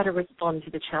know how to respond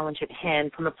to the challenge at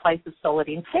hand from a place of solid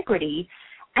integrity.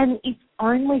 And it's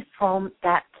only from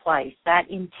that place, that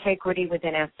integrity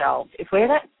within ourselves. If we're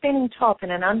that spinning top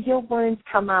and an unhealed wound's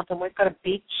come up and we've got a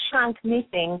big chunk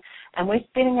missing and we're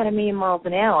spinning at 1,000,000 miles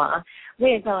an hour,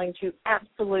 we're going to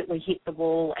absolutely hit the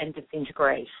wall and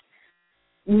disintegrate.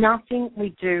 Nothing we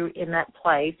do in that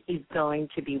place is going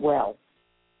to be well.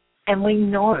 And we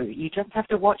know, you just have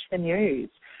to watch the news.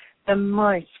 The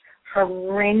most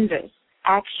horrendous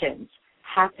actions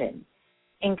happen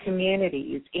in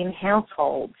communities, in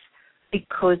households,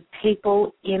 because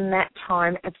people in that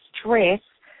time of stress,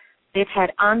 they've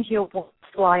had unhealed wounds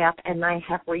fly up and they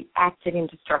have reacted in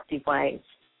destructive ways.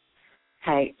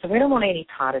 Okay, so we don't want any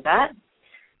part of that.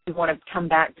 We want to come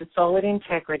back to solid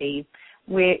integrity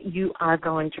where you are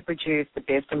going to produce the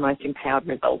best and most empowered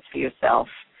results for yourself.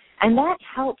 And that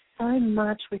helps so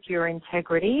much with your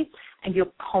integrity and your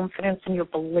confidence and your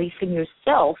belief in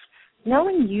yourself,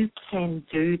 knowing you can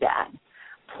do that.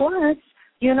 Plus,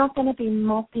 you're not going to be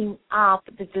mopping up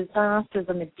the disasters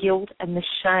and the guilt and the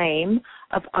shame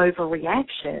of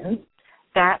overreaction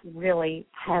that really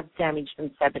have damaged and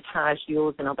sabotaged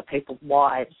yours and other people's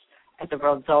lives as a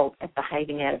result of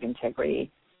behaving out of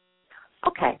integrity.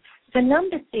 Okay, so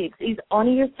number 6 is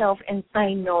honor yourself and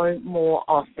say no more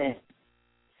often.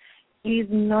 It is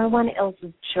no one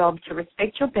else's job to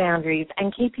respect your boundaries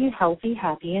and keep you healthy,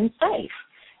 happy, and safe.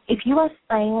 If you are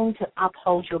failing to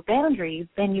uphold your boundaries,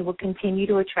 then you will continue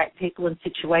to attract people and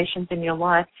situations in your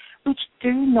life which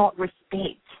do not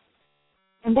respect.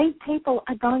 And these people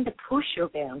are going to push your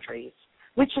boundaries,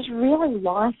 which is really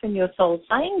life and your soul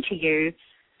saying to you,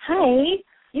 hey,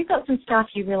 you've got some stuff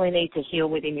you really need to heal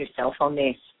within yourself on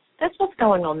this. That's what's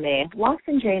going on there. Life's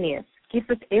ingenious, gives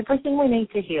us everything we need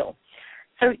to heal.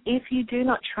 So if you do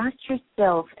not trust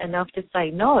yourself enough to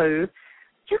say no,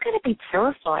 you're going to be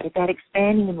terrified about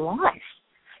expanding in life.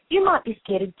 You might be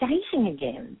scared of dating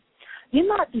again. You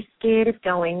might be scared of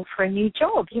going for a new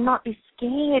job. You might be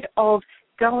scared of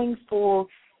going for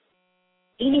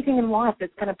anything in life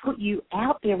that's going to put you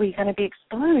out there where you're going to be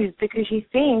exposed, because you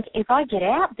think, if I get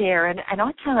out there and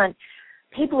I can't,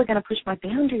 people are going to push my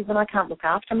boundaries and I can't look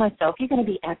after myself, you're going to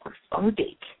be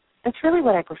agoraphobic. That's really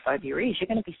what agoraphobia is. You're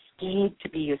going to be scared to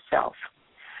be yourself.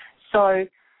 So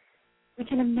we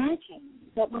can imagine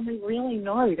that when we really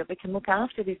know that we can look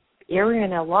after this area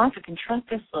in our life, we can trust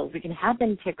ourselves, we can have that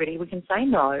integrity, we can say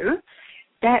no,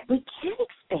 that we can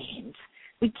expand.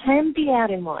 We can be out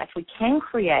in life. We can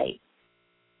create.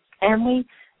 And we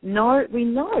know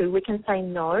we can say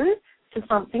no to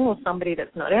something or somebody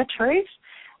that's not our truth,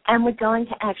 and we're going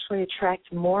to actually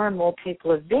attract more and more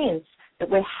people, events that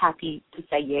we're happy to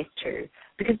say yes to,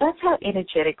 because that's how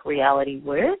energetic reality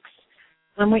works.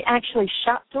 When we actually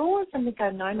shut doors and we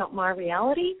go, no, not my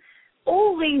reality,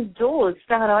 all these doors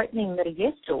start opening that are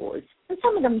yes doors. And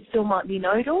some of them still might be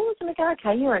no doors, and we go,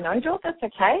 okay, you're a no door, that's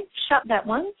okay, shut that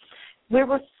one. We're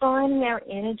refining our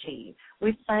energy.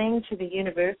 We're saying to the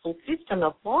universal system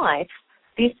of life,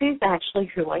 this is actually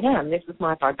who I am. This is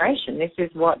my vibration. This is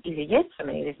what is a yes for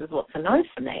me. This is what's a no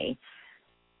for me.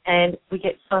 And we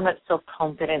get so much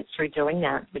self-confidence through doing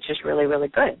that, which is really, really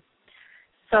good.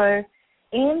 So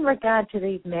in regard to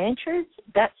these mantras,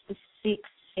 that's the 6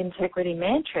 integrity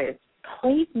mantras.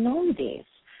 Please know this.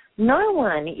 No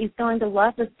one is going to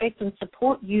love, respect, and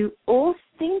support you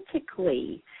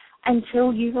authentically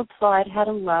until you've applied how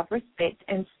to love, respect,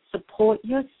 and support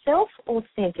yourself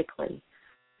authentically.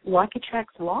 Like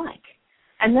attracts like.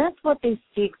 And that's what these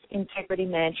 6 integrity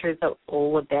mantras are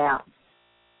all about.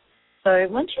 So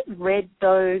once you've read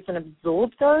those and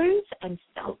absorbed those and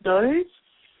felt those,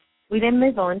 we then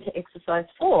move on to exercise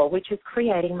 4, which is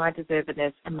creating my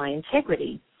deservedness and my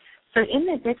integrity. So in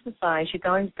this exercise, you're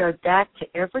going to go back to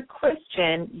every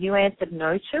question you answered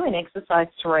no to in exercise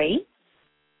 3,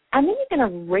 and then you're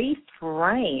going to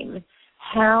reframe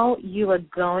how you are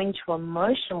going to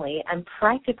emotionally and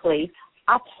practically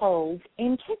uphold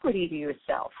integrity to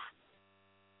yourself.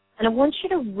 And I want you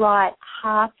to write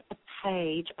half a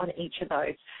page on each of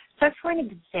those. So for an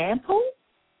example,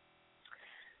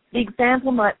 the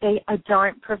example might be, I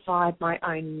don't provide my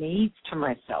own needs to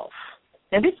myself.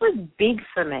 Now, this was big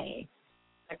for me,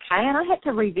 okay, and I had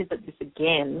to revisit this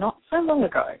again not so long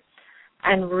ago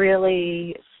and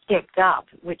really stepped up,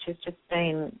 which has just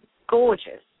been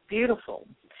gorgeous, beautiful.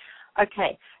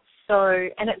 Okay, so,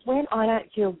 and it's when I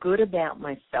don't feel good about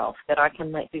myself that I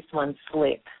can let this one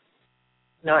slip.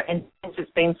 No, and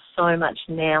it's been so much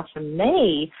now for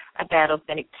me about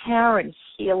authentic power and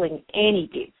healing any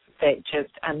bits that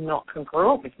just are not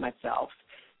congruent with myself.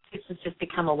 This has just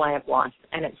become a way of life,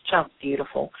 and it's just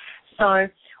beautiful. So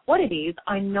what it is,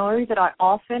 I know that I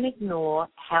often ignore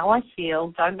how I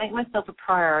feel, don't make myself a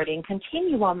priority, and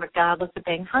continue on regardless of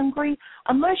being hungry,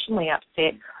 emotionally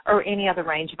upset, or any other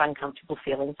range of uncomfortable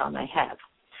feelings I may have.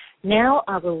 Now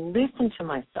I will listen to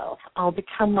myself. I'll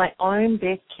become my own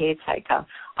best caretaker.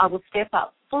 I will step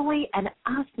up fully and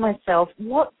ask myself,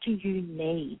 what do you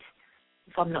need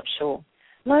if I'm not sure?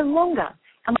 No longer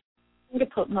am I going to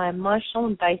put my emotional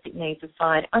and basic needs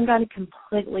aside. I'm going to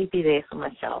completely be there for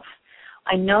myself.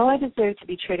 I know I deserve to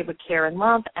be treated with care and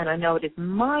love, and I know it is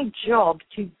my job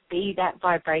to be that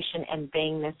vibration and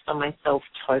beingness for myself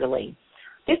totally.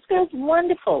 This feels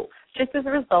wonderful, just as a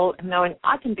result of knowing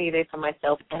I can be there for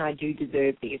myself and I do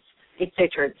deserve this,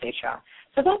 etc., etc.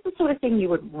 So that's the sort of thing you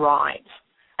would write,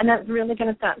 and that's really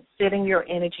going to start setting your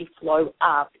energy flow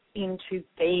up into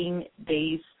being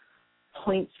these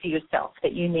points for yourself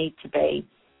that you need to be.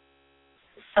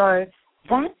 So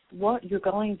that's what you're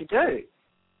going to do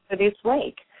for this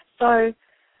week. So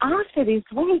after this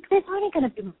week, there's only going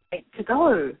to be a week to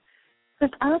go.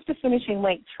 Because after finishing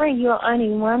week 3, you're only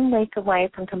 1 week away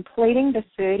from completing the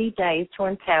 30 Days to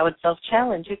Empowered Self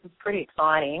Challenge. This is pretty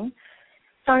exciting.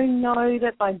 So know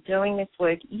that by doing this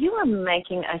work, you are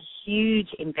making a huge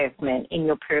investment in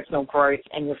your personal growth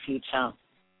and your future.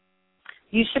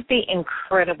 You should be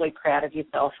incredibly proud of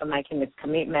yourself for making this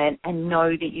commitment and know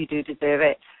that you do deserve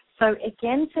it. So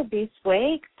again, for this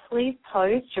week, please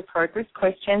post your progress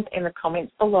questions in the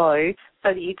comments below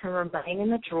so that you can remain in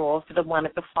the draw for one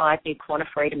of the 5 new Quantum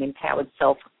Freedom Empowered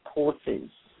Self courses.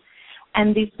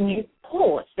 And this new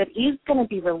course that is going to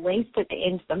be released at the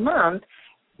end of the month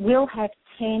will have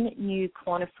 10 new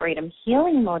Quantum Freedom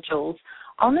healing modules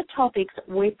on the topics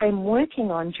we've been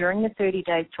working on during the 30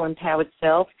 Days to Empowered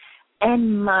Self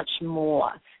and much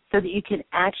more. so that you can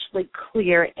actually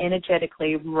clear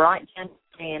energetically right down to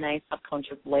the DNA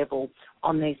subconscious level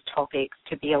on these topics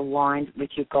to be aligned with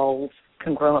your goals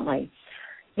congruently.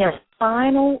 Now, the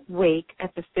final week of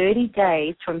the 30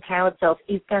 days to Empowered Self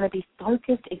is going to be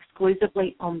focused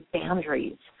exclusively on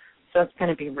boundaries. So it's going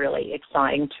to be really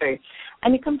exciting too.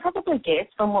 And you can probably guess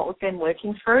from what we've been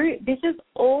working through, this is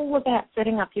all about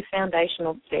setting up your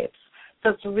foundational steps. So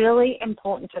it's really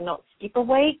important to not skip a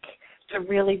week, to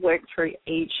really work through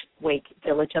each week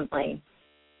diligently.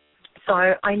 So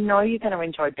I know you're going to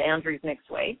enjoy boundaries next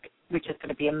week, which is going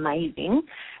to be amazing,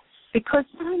 because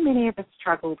so many of us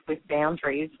struggled with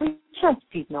boundaries. We just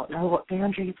did not know what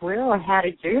boundaries were or how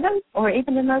to do them, or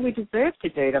even to know we deserve to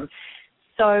do them.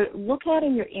 So look out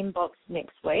in your inbox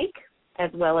next week as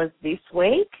well as this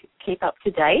week. Keep up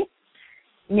to date.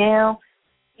 Now,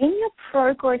 in your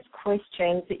progress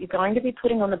questions that you're going to be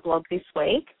putting on the blog this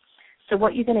week, so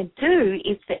what you're going to do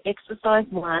is for exercise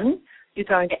 1, you're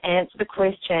going to answer the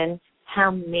question, how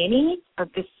many of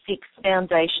the 6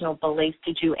 foundational beliefs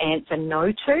did you answer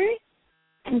no to?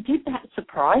 And did that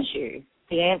surprise you,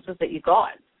 the answers that you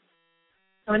got?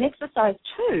 So in exercise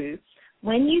 2,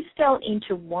 when you fell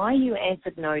into why you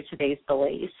answered no to these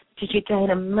beliefs, did you gain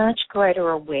a much greater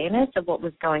awareness of what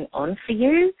was going on for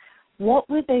you? What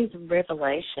were these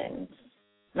revelations?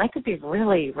 They could be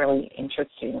really, really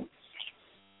interesting.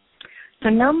 So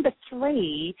number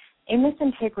 3, in this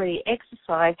integrity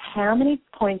exercise, how many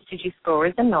points did you score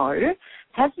as a no?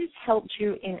 Has this helped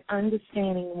you in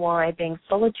understanding why being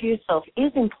solid to yourself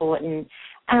is important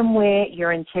and where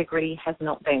your integrity has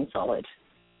not been solid?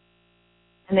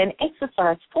 And then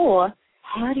exercise 4,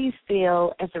 how do you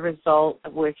feel as a result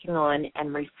of working on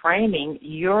and reframing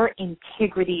your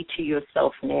integrity to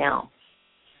yourself now?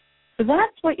 So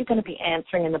that's what you're going to be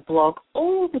answering in the blog.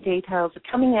 All the details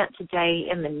are coming out today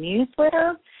in the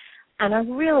newsletter, and I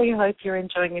really hope you're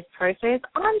enjoying this process.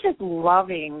 I'm just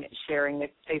loving sharing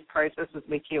these processes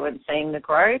with you and seeing the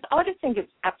growth. I just think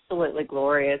it's absolutely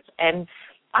glorious, and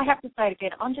I have to say it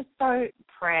again, I'm just so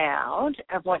proud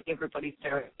of what everybody's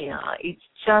doing here. It's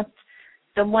just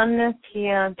the oneness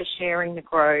here, the sharing, the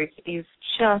growth is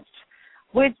just,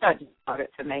 words don't describe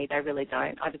it for me. They really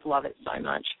don't. I just love it so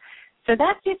much. So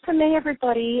that's it for me,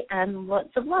 everybody, and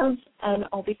lots of love, and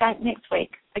I'll be back next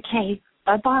week. Okay,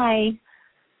 bye-bye.